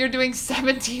 but when you're doing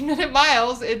 17-minute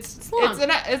miles, it's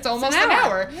almost an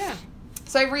hour. Yeah.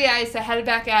 So I re-iced, I headed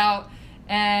back out,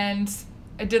 and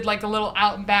I did like a little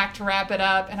out and back to wrap it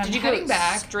up, and I'm heading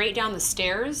back. Did you go straight down the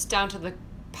stairs, down to the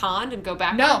pond, and go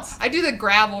backwards? No, I do the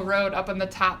gravel road up on the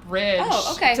top ridge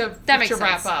to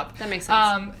wrap up. That makes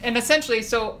sense. And essentially,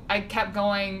 so I kept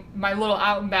going. My little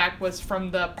out and back was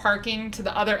from the parking to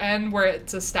the other end where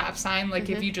it's a stop sign, like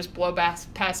if you just blow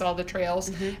past all the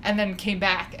trails, and then came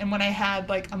back. And when I had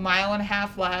like 1.5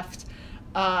 miles left,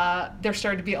 there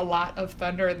started to be a lot of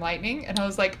thunder and lightning, and I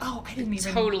was like, oh, I didn't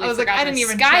even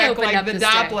check like the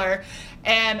Doppler,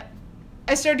 and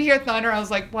I started to hear thunder. I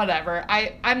was like, whatever.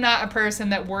 I'm not a person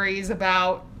that worries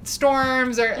about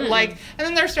storms or like, and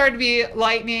then there started to be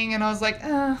lightning, and I was like,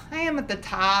 I am at the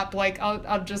top. Like,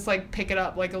 I'll just like pick it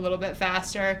up like a little bit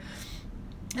faster.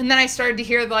 And then I started to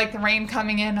hear like the rain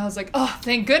coming in. I was like, oh,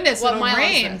 thank goodness it'll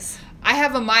rain. Is this? I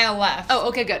have 1 mile left. Oh,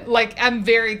 okay, good. Like, I'm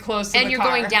very close to the car. And you're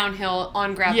going downhill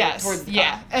on gravel towards the car.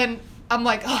 Yeah. And I'm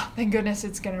like, oh, thank goodness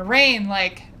it's going to rain.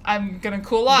 Like, I'm going to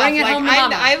cool off. Bring it home to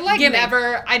mama.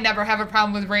 I never have a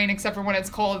problem with rain except for when it's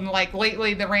cold. And, like,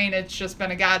 lately the rain, it's just been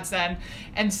a godsend.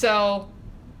 And so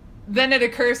then it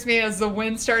occurs to me as the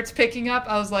wind starts picking up,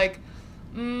 I was like,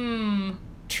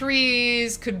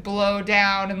 trees could blow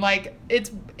down, and like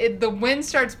the wind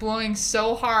starts blowing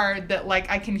so hard that like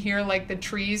I can hear like the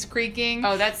trees creaking.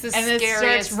 Oh, that's the and scariest it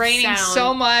starts raining sound.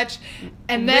 so much,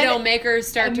 and then Widowmakers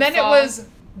start and to then fall. it was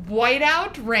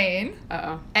whiteout rain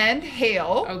and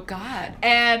hail. Oh God.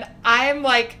 And I'm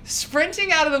like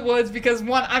sprinting out of the woods because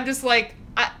one, I'm just like,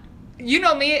 you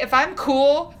know me, if I'm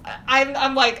cool,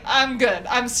 I'm like, I'm good.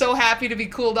 I'm so happy to be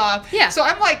cooled off. Yeah. So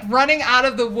I'm like running out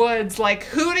of the woods, like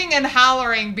hooting and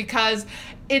hollering because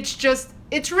it's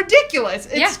ridiculous.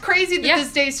 It's crazy that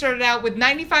this day started out with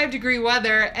 95-degree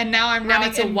weather, and now I'm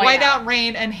running in whiteout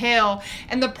rain and hail.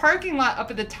 And the parking lot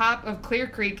up at the top of Clear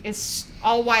Creek is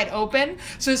all wide open.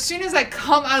 So as soon as I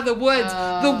come out of the woods,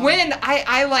 the wind,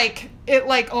 I like, it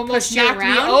like almost knocked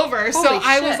me over. Holy so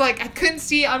I shit. was like, I couldn't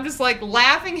see. I'm just like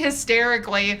laughing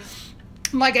hysterically.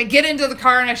 I'm like, I get into the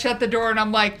car and I shut the door and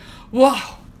I'm like, whoa,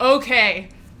 okay.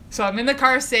 So I'm in the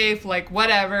car safe, like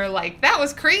whatever. Like that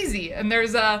was crazy. And there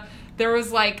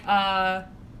was like a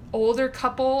older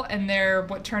couple and their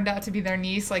what turned out to be their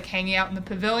niece like hanging out in the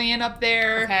pavilion up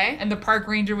there. Okay. And the park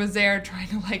ranger was there trying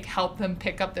to like help them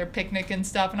pick up their picnic and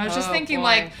stuff. And I was just thinking boy.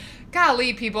 like,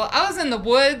 golly, people, I was in the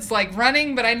woods like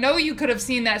running, but I know you could have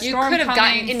seen that storm could have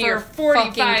coming gotten in for your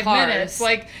 45 fucking cars. minutes.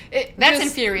 Like That's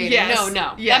infuriating. Yes,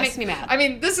 No, yes. that makes me mad. I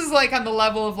mean, this is like on the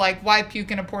level of like why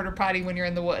puke in a porta potty when you're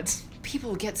in the woods.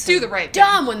 People get so Do the right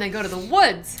dumb when they go to the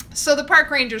woods. So the park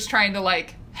ranger's trying to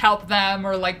like help them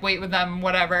or like wait with them,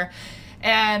 whatever.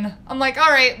 And I'm like, all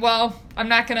right, well, I'm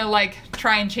not gonna like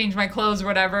try and change my clothes or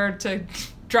whatever to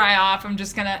dry off. I'm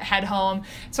just gonna head home.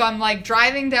 So I'm like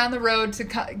driving down the road to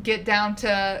get down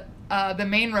to the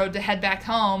main road to head back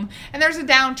home. And there's a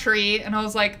down tree, and I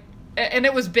was like, and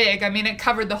it was big. I mean, it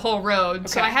covered the whole road.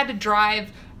 So Okay. I had to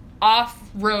drive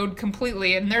off-road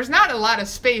completely, and there's not a lot of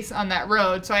space on that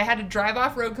road, so I had to drive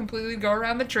off-road completely, go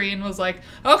around the tree, and was like,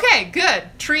 okay, good,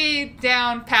 tree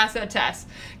down, pass that test.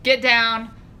 Get down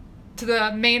to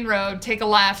the main road, take a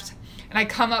left, and I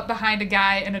come up behind a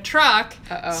guy in a truck,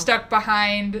 stuck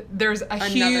behind, there's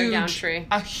Another down tree.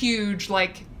 a huge,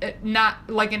 like, not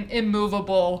like an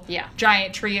immovable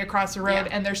giant tree across the road,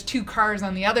 and there's two cars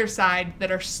on the other side that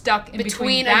are stuck in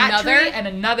between that tree and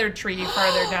another tree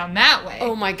farther down that way.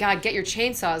 Oh my God, get your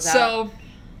chainsaws out. So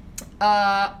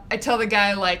I tell the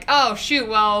guy, like, oh, shoot,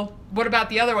 well, what about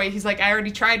the other way? He's like, I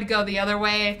already tried to go the other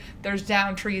way. There's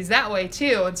down trees that way,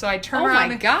 too. And so I turn around.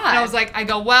 My God. And I was like,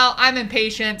 well, I'm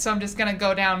impatient, so I'm just going to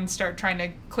go down and start trying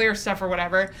to clear stuff or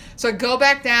whatever. So I go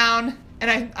back down.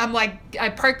 And I'm like, I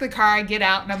park the car, I get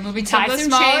out, and I'm moving some of the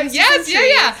smaller.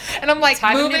 Yeah. And I'm like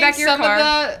moving some of the.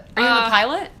 Are you the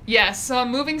pilot? Yes. So I'm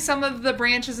moving some of the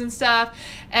branches and stuff,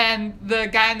 and the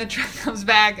guy in the truck comes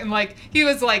back, and like he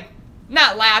was like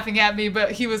not laughing at me,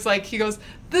 but he was like, he goes,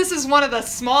 "This is one of the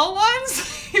small ones."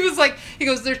 he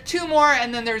goes, "There's two more,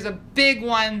 and then there's a big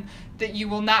one that you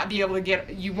will not be able to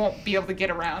get. You won't be able to get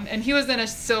around." And he was in a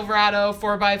Silverado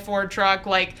 4x4 truck,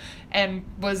 like. And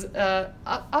was,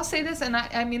 I'll say this, and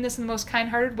I mean this in the most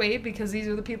kind-hearted way, because these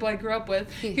are the people I grew up with.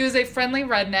 He was a friendly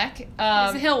redneck. He's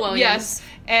a Hill Williams. Yes,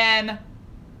 and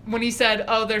when he said,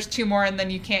 oh, there's two more, and then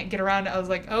you can't get around it, I was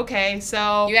like, okay,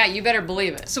 so... Yeah, you better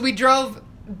believe it. So we drove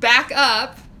back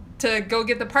up to go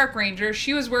get the park ranger.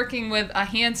 She was working with a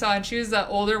handsaw, and she was an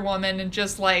older woman, and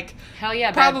just like... Hell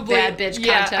yeah, probably, bad bitch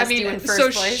contest you in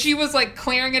first place. So she was like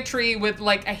clearing a tree with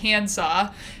like a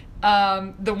handsaw.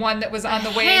 The one that was on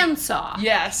the way. Handsaw.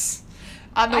 Yes.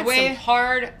 On the That's way. some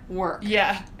hard work.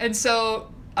 Yeah. And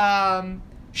so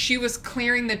she was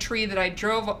clearing the tree that I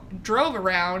drove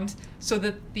around so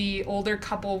that the older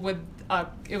couple would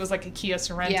it was like a Kia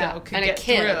Sorento could and get a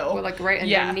kid through. with like right in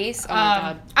their niece. Oh my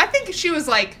God. I think she was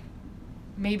like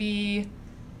maybe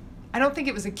I don't think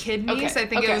it was a kid niece. I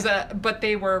think it was but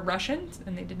they were Russians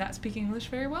and they did not speak English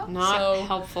very well. Not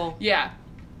helpful. Yeah.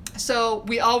 So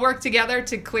we all worked together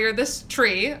to clear this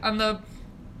tree on the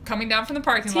coming down from the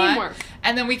parking lot. Teamwork.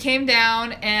 And then we came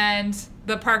down and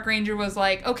the park ranger was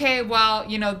like, okay, well,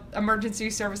 emergency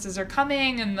services are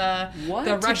coming and the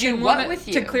Russian woman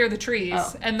to clear the trees.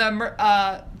 Oh. And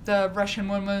the Russian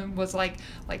woman was like,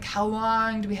 how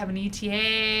long do we have an ETA?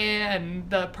 And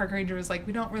the park ranger was like,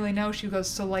 we don't really know. She goes,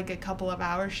 so like a couple of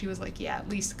hours? She was like, yeah, at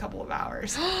least a couple of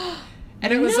hours.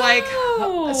 And it was like,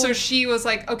 so she was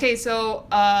like, okay, so,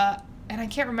 and I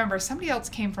can't remember, somebody else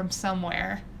came from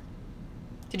somewhere.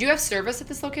 Did you have service at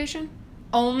this location?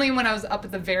 Only when I was up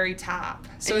at the very top.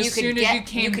 So and as soon as you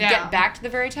came down. You could get back to the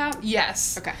very top?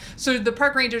 Yes. Okay. So the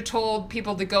park ranger told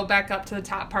people to go back up to the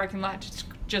top parking lot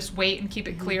just wait and keep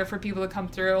it clear for people to come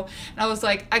through. And I was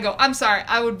like, I'm sorry,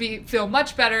 I would feel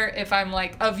much better if I'm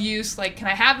like of use. Like, can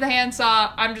I have the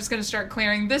handsaw? I'm just gonna start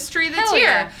clearing this tree that's Hell here.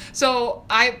 yeah. So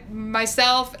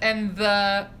myself and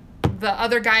the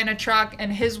other guy in a truck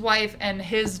and his wife and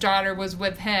his daughter was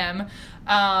with him.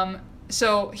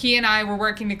 So he and I were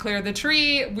working to clear the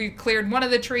tree. We cleared one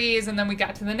of the trees, and then we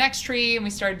got to the next tree, and we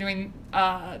started doing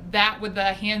that with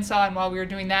the handsaw. And while we were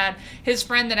doing that, his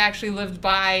friend that actually lived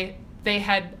by, they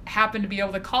had happened to be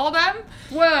able to call them.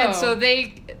 Whoa. And so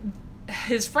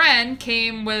his friend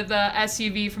came with a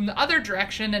SUV from the other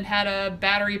direction and had a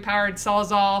battery-powered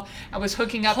Sawzall and was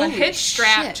hooking up Holy a hitch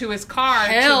strap shit. to his car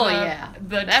Hell to yeah.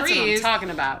 the That's trees. what I'm talking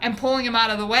about. And pulling him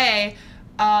out of the way.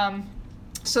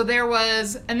 So there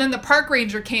was, and then the park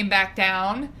ranger came back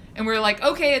down, and we were like,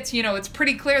 okay, it's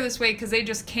pretty clear this way because they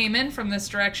just came in from this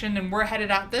direction and we're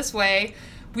headed out this way.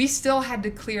 We still had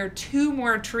to clear 2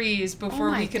 more trees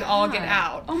before we could all get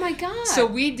out. Oh my God. So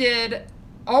we did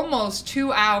almost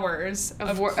 2 hours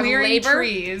of clearing labor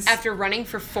trees. after running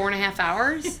for 4.5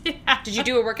 hours. Yeah. Did you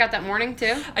do a workout that morning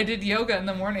too? I did yoga in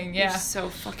the morning, yeah. You're so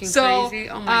fucking So, crazy.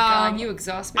 Oh my God, you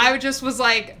exhaust me. I just was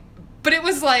like, but it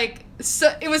was like,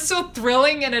 it was so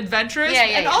thrilling and adventurous. Yeah,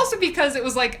 and also because it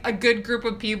was like a good group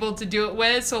of people to do it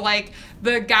with. So like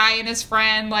the guy and his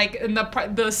friend, like, and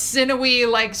the sinewy,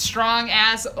 like, strong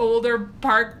ass older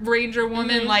park ranger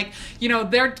woman, like,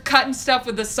 they're cutting stuff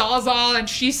with the Sawzall and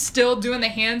she's still doing the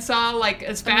handsaw, like,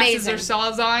 as fast as they're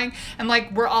sawzawing. And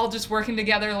like, we're all just working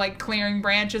together, like, clearing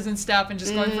branches and stuff and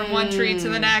just going from one tree to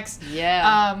the next.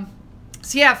 Yeah.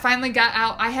 So yeah, finally got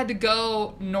out. I had to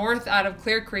go north out of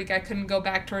Clear Creek. I couldn't go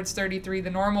back towards 33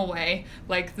 the normal way,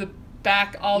 like the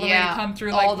back all the way to come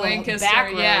through like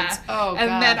Lancaster. Yeah. Oh, and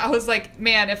God. then I was like,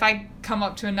 man, if I come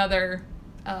up to another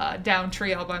down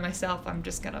tree all by myself, I'm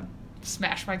just gonna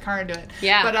smash my car into it.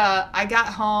 Yeah. But I got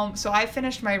home, so I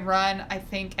finished my run I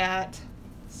think at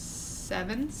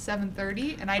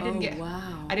 7:30, and I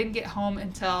didn't get home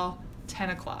until 10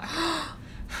 o'clock.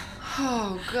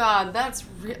 Oh God, that's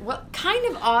kind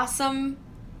of awesome.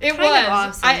 It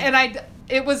was.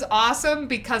 It was awesome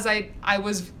because I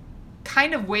was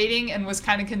kind of waiting and was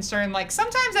kind of concerned. Like,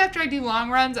 sometimes after I do long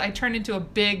runs, I turn into a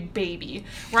big baby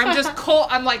where I'm just cold.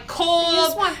 I'm like cold. You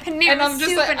just want Panera and I'm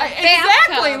just soup like, in a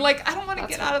exactly. bathtub. Like, I don't want to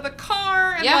get out of the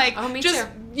car and me just too.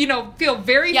 Feel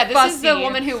very Yeah, this fussy. is the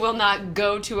woman who will not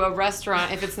go to a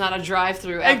restaurant if it's not a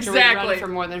drive-through after we run for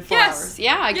more than 4 hours.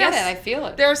 Yeah, I get it. I feel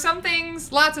it. There are some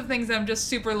things, lots of things that I'm just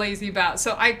super lazy about.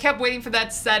 So I kept waiting for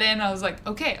that to set in. I was like,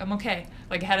 okay, I'm okay.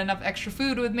 Like, I had enough extra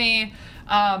food with me.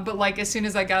 But like, as soon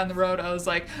as I got on the road, I was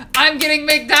like, I'm getting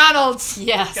McDonald's.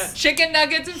 Yes. Got chicken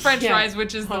nuggets and french fries,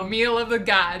 which is the meal of the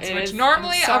gods, which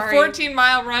normally a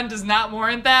 14-mile run does not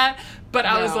warrant that. But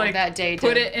I was like, that day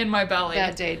put did. it in my belly.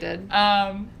 That day did.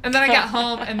 And then I got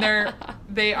home, and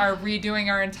they are redoing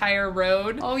our entire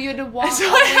road. Oh, you had to walk. So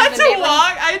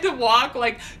I had to walk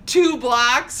like 2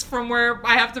 blocks from where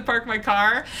I have to park my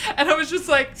car, and I was just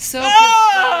like, pathetic.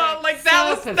 like that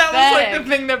was like the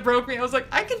thing that broke me. I was like,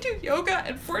 I can do yoga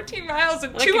and 14 miles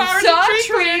and 2 hours of tree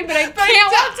clearing, but I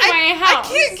can't walk to my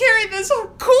house. I can't carry this whole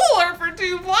cooler for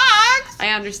 2 blocks. I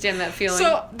understand that feeling.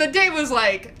 So the day was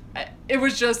like, it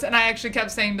was just, and I actually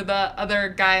kept saying to the other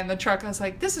guy in the truck, I was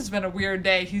like, this has been a weird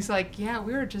day. He's like, yeah,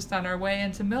 we were just on our way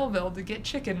into Millville to get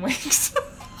chicken wings.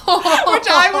 Which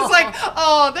I was like,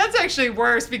 oh, that's actually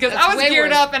worse because I was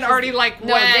geared up and already like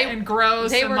wet and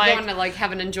gross. They and were like, going to like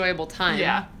have an enjoyable time.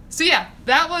 Yeah. So yeah,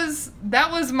 that was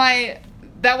my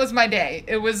day.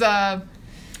 It was an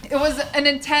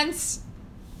intense.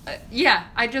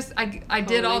 I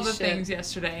did all the things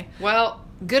yesterday. Well,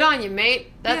 good on you,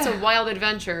 mate. That's a wild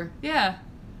adventure. Yeah.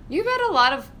 You've had a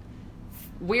lot of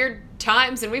weird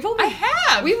times, and we've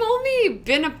only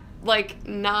been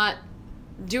not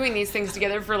doing these things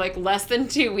together for like less than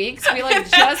 2 weeks. We like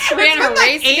just ran a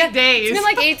race. 8 days. It's been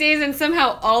like 8 days, and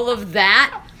somehow all of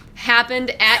that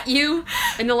happened at you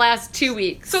in the last 2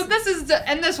 weeks. So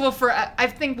I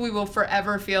think we will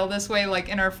forever feel this way, like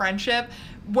in our friendship.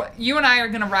 You and I are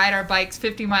going to ride our bikes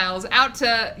 50 miles out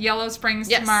to Yellow Springs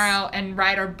tomorrow and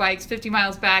ride our bikes 50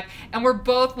 miles back. And we're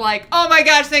both like, oh my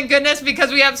gosh, thank goodness,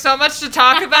 because we have so much to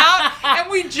talk about.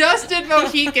 And we just did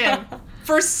Mohican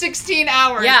for 16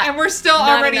 hours. Yeah. And we're still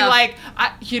already like,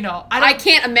 I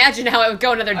can't imagine how it would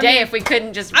go another day if we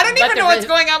couldn't just. I don't even know what's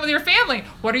going on with your family.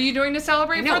 What are you doing to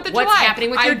celebrate 4th of July? What's happening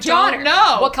with your daughter? I don't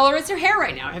know. What color is her hair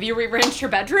right now? Have you rearranged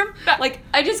your bedroom?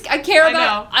 I care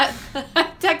about. I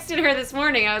texted her this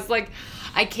morning. I was like,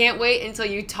 I can't wait until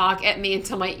you talk at me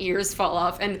until my ears fall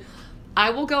off. And I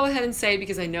will go ahead and say,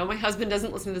 because I know my husband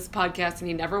doesn't listen to this podcast and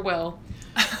he never will,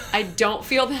 I don't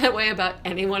feel that way about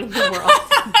anyone in the world.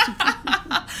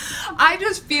 I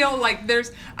just feel like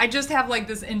I just have like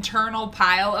this internal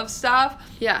pile of stuff.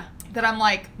 Yeah. That I'm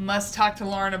like, must talk to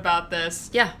Lauren about this.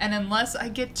 Yeah. And unless I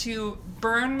get to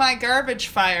burn my garbage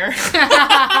fire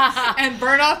and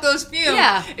burn off those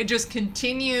fumes, it just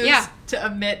continues to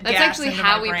emit gas. That's actually into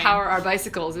how my we brain. power our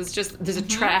bicycles. It's just, there's a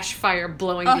trash fire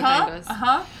blowing behind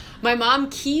us. My mom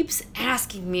keeps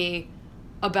asking me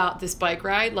about this bike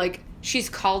ride. Like, she's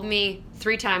called me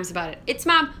 3 times about it. It's,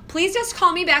 Mom, please just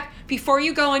call me back before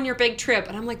you go on your big trip.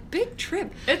 And I'm like, big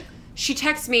trip? She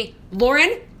texts me,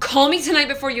 Lauren, call me tonight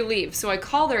before you leave. So I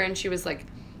called her and she was like,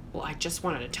 well, I just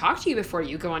wanted to talk to you before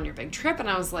you go on your big trip. And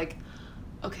I was like,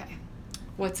 okay,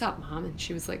 what's up, Mom? And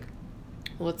she was like,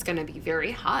 well, it's going to be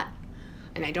very hot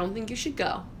and I don't think you should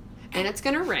go. And it's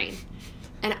going to rain.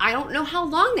 And I don't know how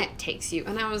long that takes you.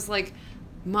 And I was like,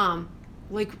 Mom,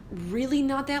 like, really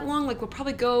not that long? Like, we'll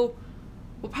probably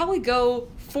go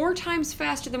 4 times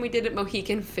faster than we did at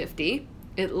Mohican 50,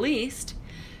 at least.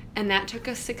 And that took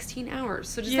us 16 hours.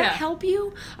 So does that help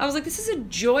you? I was like, this is a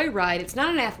joyride. It's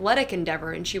not an athletic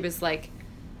endeavor. And she was like...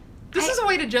 This is a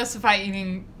way to justify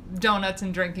eating donuts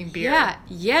and drinking beer.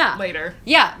 Yeah. Later.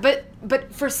 Yeah,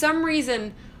 but for some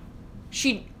reason,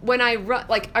 when I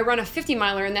run a 50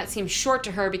 miler, and that seems short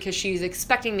to her because she's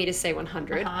expecting me to say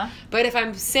 100. But if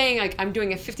I'm saying, like, I'm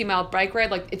doing a 50-mile bike ride,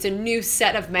 like, it's a new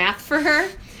set of math for her.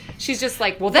 She's just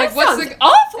like, well, that sounds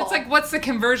awful. It's like, what's the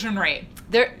conversion rate?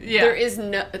 There is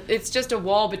no... It's just a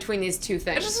wall between these two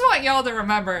things. I just want y'all to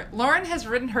remember, Lauren has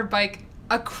ridden her bike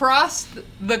across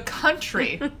the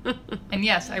country. And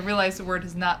yes, I realize the word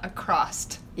is not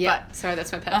across. Yeah, sorry,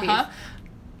 that's my pet peeve.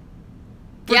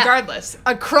 Regardless.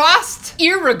 Across...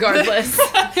 Irregardless.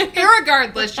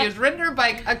 Irregardless, she has ridden her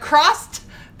bike across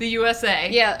the USA.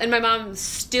 Yeah, and my mom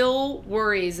still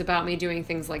worries about me doing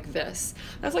things like this.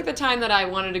 That's like the time that I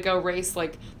wanted to go race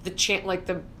like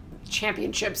the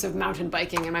championships of mountain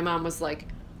biking, and my mom was like,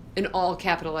 in all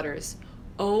capital letters,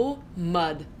 "Oh,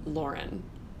 mud, Lauren,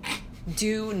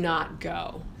 do not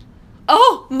go.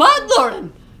 Oh, mud,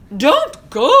 Lauren, don't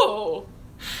go."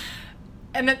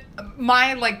 And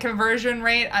my, like, conversion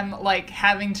rate, I'm, like,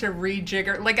 having to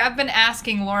rejigger. Like, I've been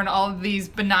asking Lauren all of these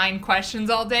benign questions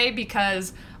all day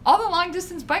because all the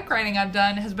long-distance bike riding I've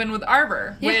done has been with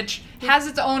Arbor, which has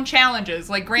its own challenges.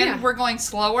 Like, granted, we're going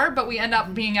slower, but we end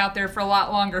up being out there for a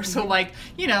lot longer. So, like,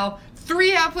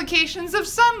 3 applications of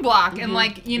sunblock. And,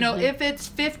 like, if it's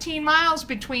 15 miles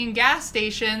between gas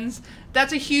stations,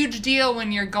 that's a huge deal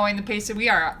when you're going the pace that we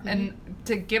are. And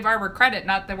to give Arbor credit,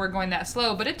 not that we're going that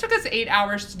slow, but it took us 8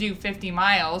 hours to do 50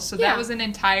 miles, so that was an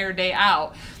entire day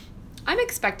out. I'm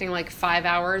expecting like 5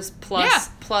 hours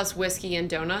plus whiskey and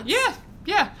donuts.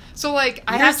 Yeah. So like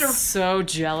I I'm have to. So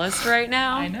jealous right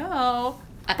now. I know.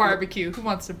 Barbecue. Who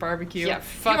wants to barbecue? Yeah.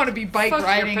 You want to be bike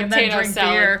riding and then drink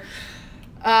salad. beer.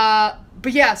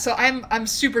 But yeah, so I'm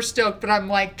super stoked, but I'm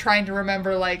like trying to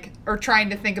remember or trying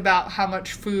to think about how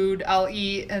much food I'll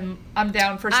eat, and I'm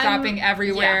down for stopping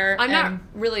everywhere. Yeah. I'm not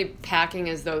really packing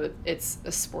as though it's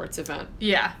a sports event.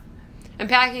 Yeah. I'm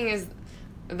packing as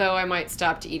though I might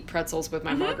stop to eat pretzels with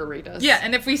my margaritas. Yeah,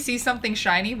 and if we see something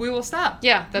shiny, we will stop.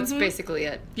 Yeah, that's basically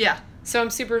it. Yeah. So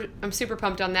I'm super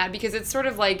pumped on that because it's sort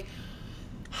of like,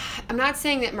 I'm not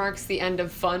saying that marks the end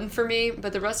of fun for me,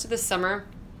 but the rest of the summer,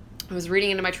 I was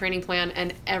reading into my training plan,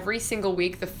 and every single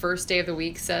week, the first day of the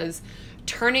week says,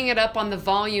 turning it up on the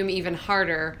volume even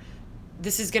harder.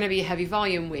 This is going to be a heavy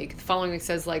volume week. The following week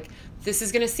says, like, this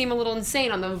is going to seem a little insane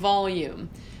on the volume.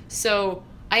 So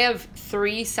I have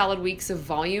 3 solid weeks of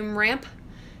volume ramp.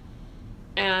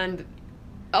 And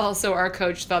also our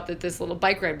coach thought that this little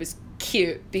bike ride was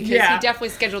cute because he definitely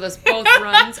scheduled us both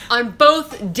runs on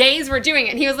both days we're doing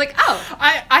it. And he was like, oh,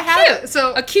 I have cute.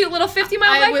 So a cute little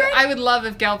 50-mile bike ride? I would love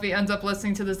if Galpy ends up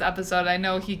listening to this episode. I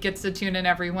know he gets to tune in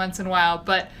every once in a while,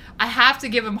 but I have to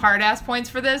give him hard ass points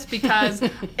for this because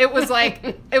it was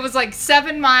like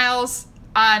 7 miles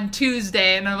on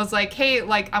Tuesday, and I was like, hey,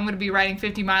 like, I'm going to be riding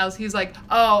 50 miles. He's like,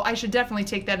 oh, I should definitely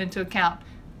take that into account.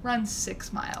 Run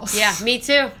 6 miles. Yeah, me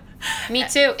too. Me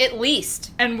too. At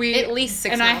least. And at least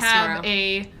 6 and miles I have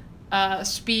tomorrow. a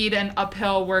speed and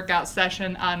uphill workout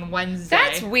session on Wednesday.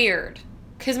 That's weird.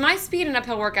 Because my speed and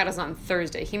uphill workout is on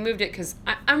Thursday. He moved it because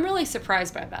I'm really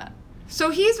surprised by that.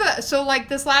 So like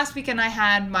this last weekend I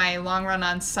had my long run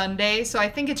on Sunday, so I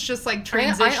think it's just like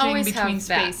transitioning between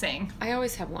spacing. I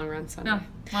always have long run Sunday. Oh,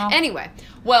 well. Anyway,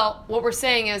 what we're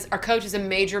saying is our coach is a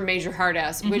major hard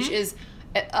ass, which is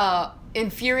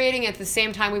infuriating. At the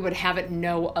same time, we would have it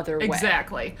no other way.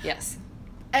 Exactly. Yes.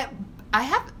 I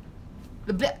have.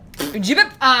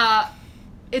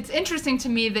 It's interesting to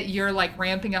me that you're like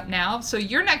ramping up now. So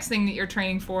your next thing that you're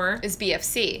training for is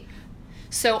BFC.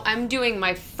 So I'm doing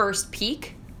my first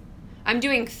peak, I'm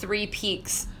doing 3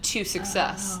 peaks to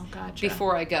success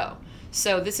before I go.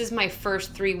 So this is my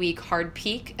first 3-week hard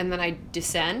peak, and then I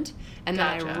descend, and then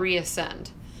I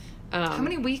reascend. How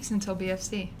many weeks until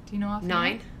BFC? Do you know offhand?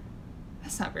 9.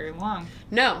 That's not very long.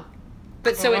 No.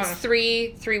 But so it's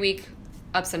 3-week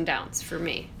ups and downs for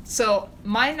me. So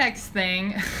my next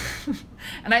thing,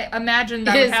 and I imagined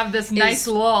I would have this nice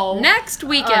lull next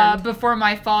weekend before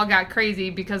my fall got crazy,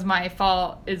 because my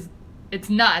fall it's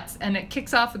nuts, and it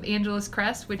kicks off with Angeles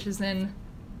Crest, which is in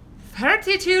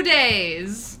 32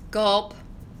 days. Gulp.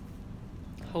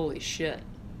 Holy shit.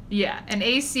 Yeah, and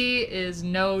AC is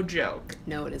no joke.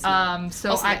 No, it is not.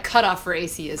 So also, the cutoff for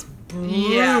AC is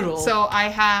brutal. Yeah, so I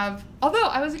have, although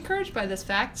I was encouraged by this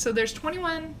fact, so there's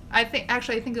 21, I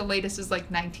think the latest is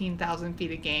like 19,000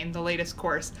 feet of gain. The latest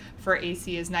course for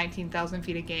AC is 19,000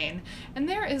 feet of gain. And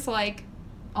there is like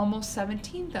almost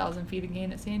 17,000 feet of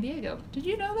gain at San Diego. Did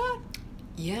you know that?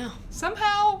 Yeah.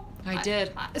 Somehow. I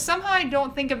did. Somehow I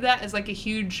don't think of that as like a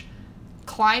huge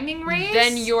climbing race.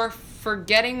 Then you're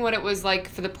forgetting what it was like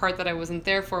for the part that I wasn't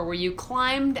there for, where you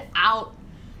climbed out.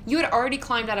 You had already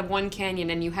climbed out of one canyon,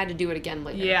 and you had to do it again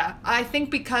later. Yeah. I think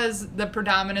because the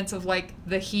predominance of like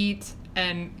the heat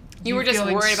and you were just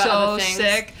worried about other things.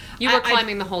 Sick. You were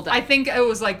climbing the whole day. I think it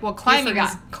was like, well,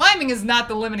 climbing is not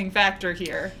the limiting factor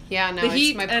here. Yeah, no, the it's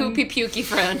heat my poopy pukey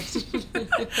friend.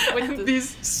 With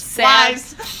these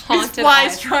flies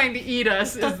trying to eat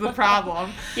us is the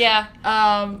problem. Yeah,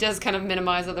 does kind of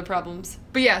minimize other problems.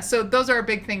 But yeah, so those are our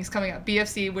big things coming up.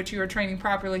 BFC, which you are training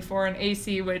properly for, and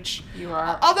AC, which you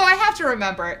are. Although I have to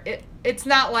remember, it's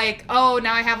not like, oh,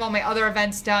 now I have all my other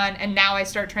events done, and now I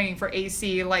start training for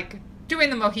AC. Like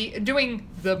doing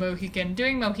Mohican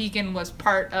was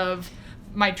part of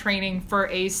my training for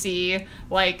AC.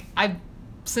 Like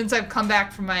since I've come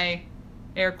back from my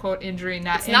air quote injury,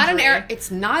 It's not an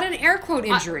air quote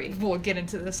injury. We'll get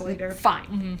into this later.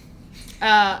 Fine.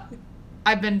 Mm-hmm.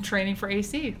 I've been training for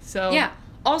AC, so yeah.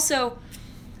 Also,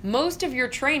 most of your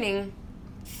training,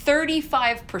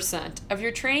 35% of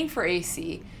your training for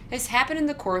AC has happened in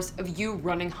the course of you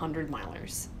running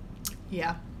 100-milers.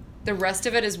 Yeah. The rest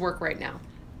of it is work right now.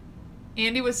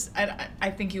 Andy was,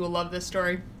 I think you will love this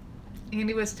story.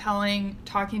 Andy was talking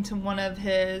to one of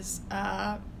his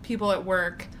people at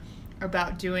work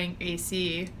about doing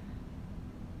AC.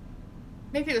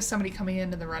 Maybe it was somebody coming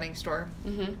into the running store.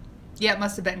 Mm-hmm. Yeah, it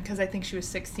must have been, because I think she was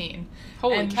 16.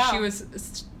 Holy cow.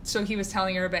 So he was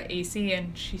telling her about AC,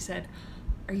 and she said,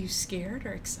 "Are you scared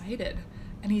or excited?"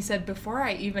 And he said, before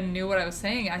I even knew what I was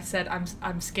saying, I said,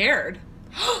 I'm scared.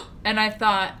 And I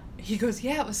thought, he goes,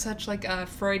 yeah, it was such like a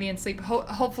Freudian sleep.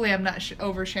 Hopefully I'm not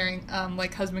oversharing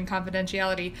like husband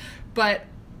confidentiality, but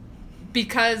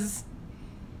because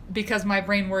my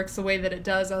brain works the way that it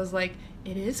does, I was like,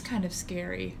 it is kind of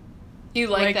scary. You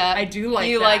like that. I do like that.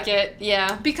 You like it,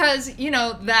 yeah. Because,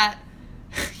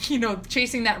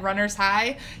 chasing that runner's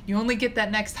high, you only get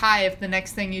that next high if the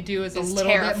next thing you do is a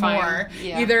little terrifying. Bit more.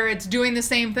 Yeah. Either it's doing the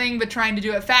same thing but trying to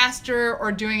do it faster,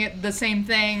 or doing it the same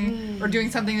thing, or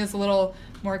doing something that's a little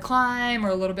more climb or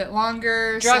a little bit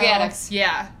longer. Drug addicts.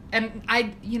 Yeah. And I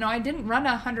didn't run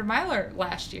a 100-miler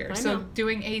last year. So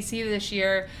doing AC this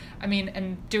year,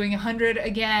 and doing 100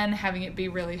 again, having it be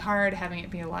really hard, having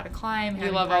it be a lot of climb,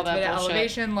 having love all that bullshit.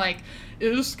 Elevation, like,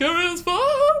 it is scary as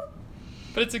fuck.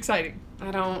 But it's exciting.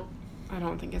 I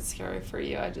don't think it's scary for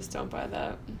you. I just don't buy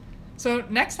that. So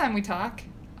next time we talk,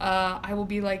 I will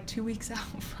be like 2 weeks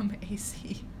out from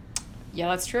AC. Yeah,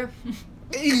 that's true.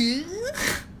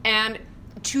 And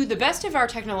to the best of our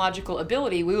technological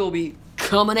ability, we will be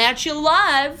coming at you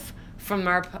live from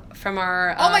our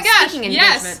oh my gosh, speaking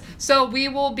yes. engagement. So we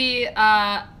will be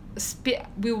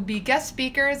guest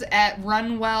speakers at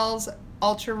Runwell's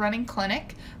Ultra Running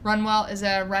Clinic. Runwell is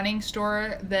a running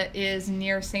store that is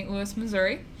near St. Louis,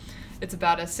 Missouri. It's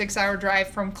about a 6-hour drive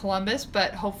from Columbus,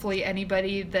 but hopefully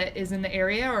anybody that is in the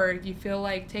area, or you feel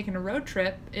like taking a road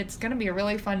trip, it's going to be a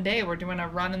really fun day. We're doing a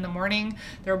run in the morning.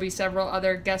 There will be several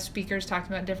other guest speakers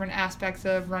talking about different aspects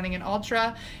of running an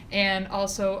ultra, and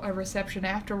also a reception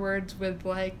afterwards with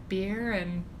like beer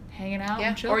and hanging out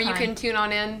and chill or time. you can tune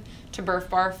on in to Burf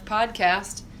Barf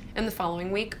podcast in the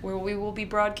following week, where we will be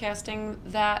broadcasting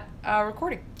that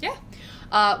recording. Yeah.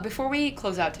 Before we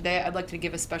close out today, I'd like to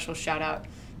give a special shout out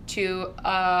to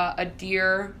a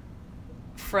dear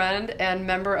friend and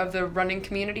member of the running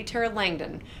community, Tara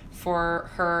Langdon, for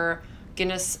her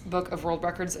Guinness Book of World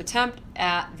Records attempt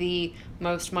at the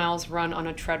most miles run on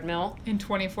a treadmill in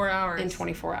 24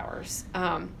 hours.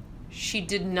 She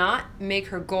did not make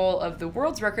her goal of the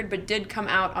world's record, but did come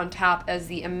out on top as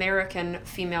the American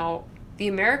female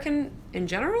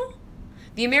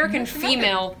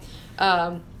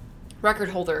record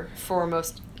holder for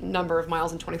most number of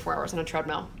miles in 24 hours on a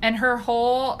treadmill. And her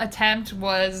whole attempt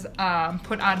was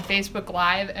put on Facebook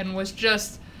Live and was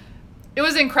just, it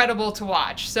was incredible to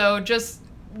watch. So just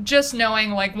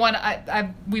knowing, like, one,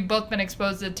 we've both been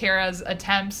exposed to Tara's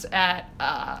attempts at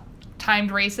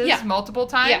timed races multiple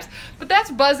times, but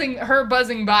that's buzzing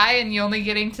by, and you only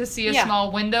getting to see a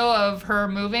small window of her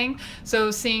moving.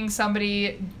 So seeing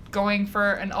somebody going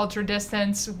for an ultra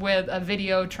distance with a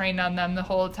video trained on them the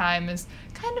whole time is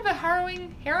kind of a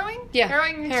harrowing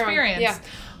experience. Yeah.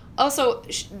 Also,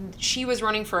 she was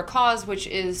running for a cause, which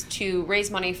is to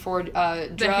raise money for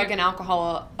drug and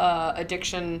alcohol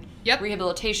addiction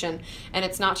rehabilitation, and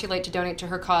it's not too late to donate to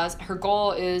her cause. Her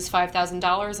goal is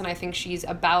 $5,000, and I think she's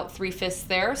about 3/5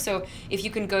 there. So if you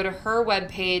can go to her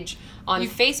webpage on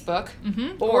Facebook,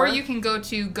 or you can go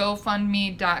to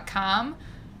GoFundMe.com,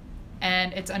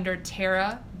 and it's under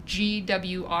Tara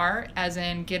GWR, as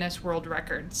in Guinness World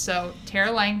Records. So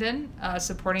Tara Langdon,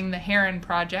 supporting the Heron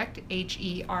Project,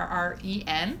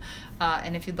 HERREN.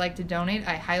 And if you'd like to donate,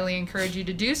 I highly encourage you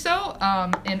to do so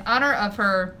in honor of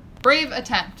her brave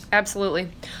attempt. Absolutely.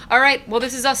 All right. Well,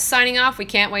 this is us signing off. We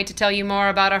can't wait to tell you more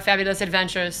about our fabulous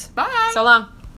adventures. Bye. So long.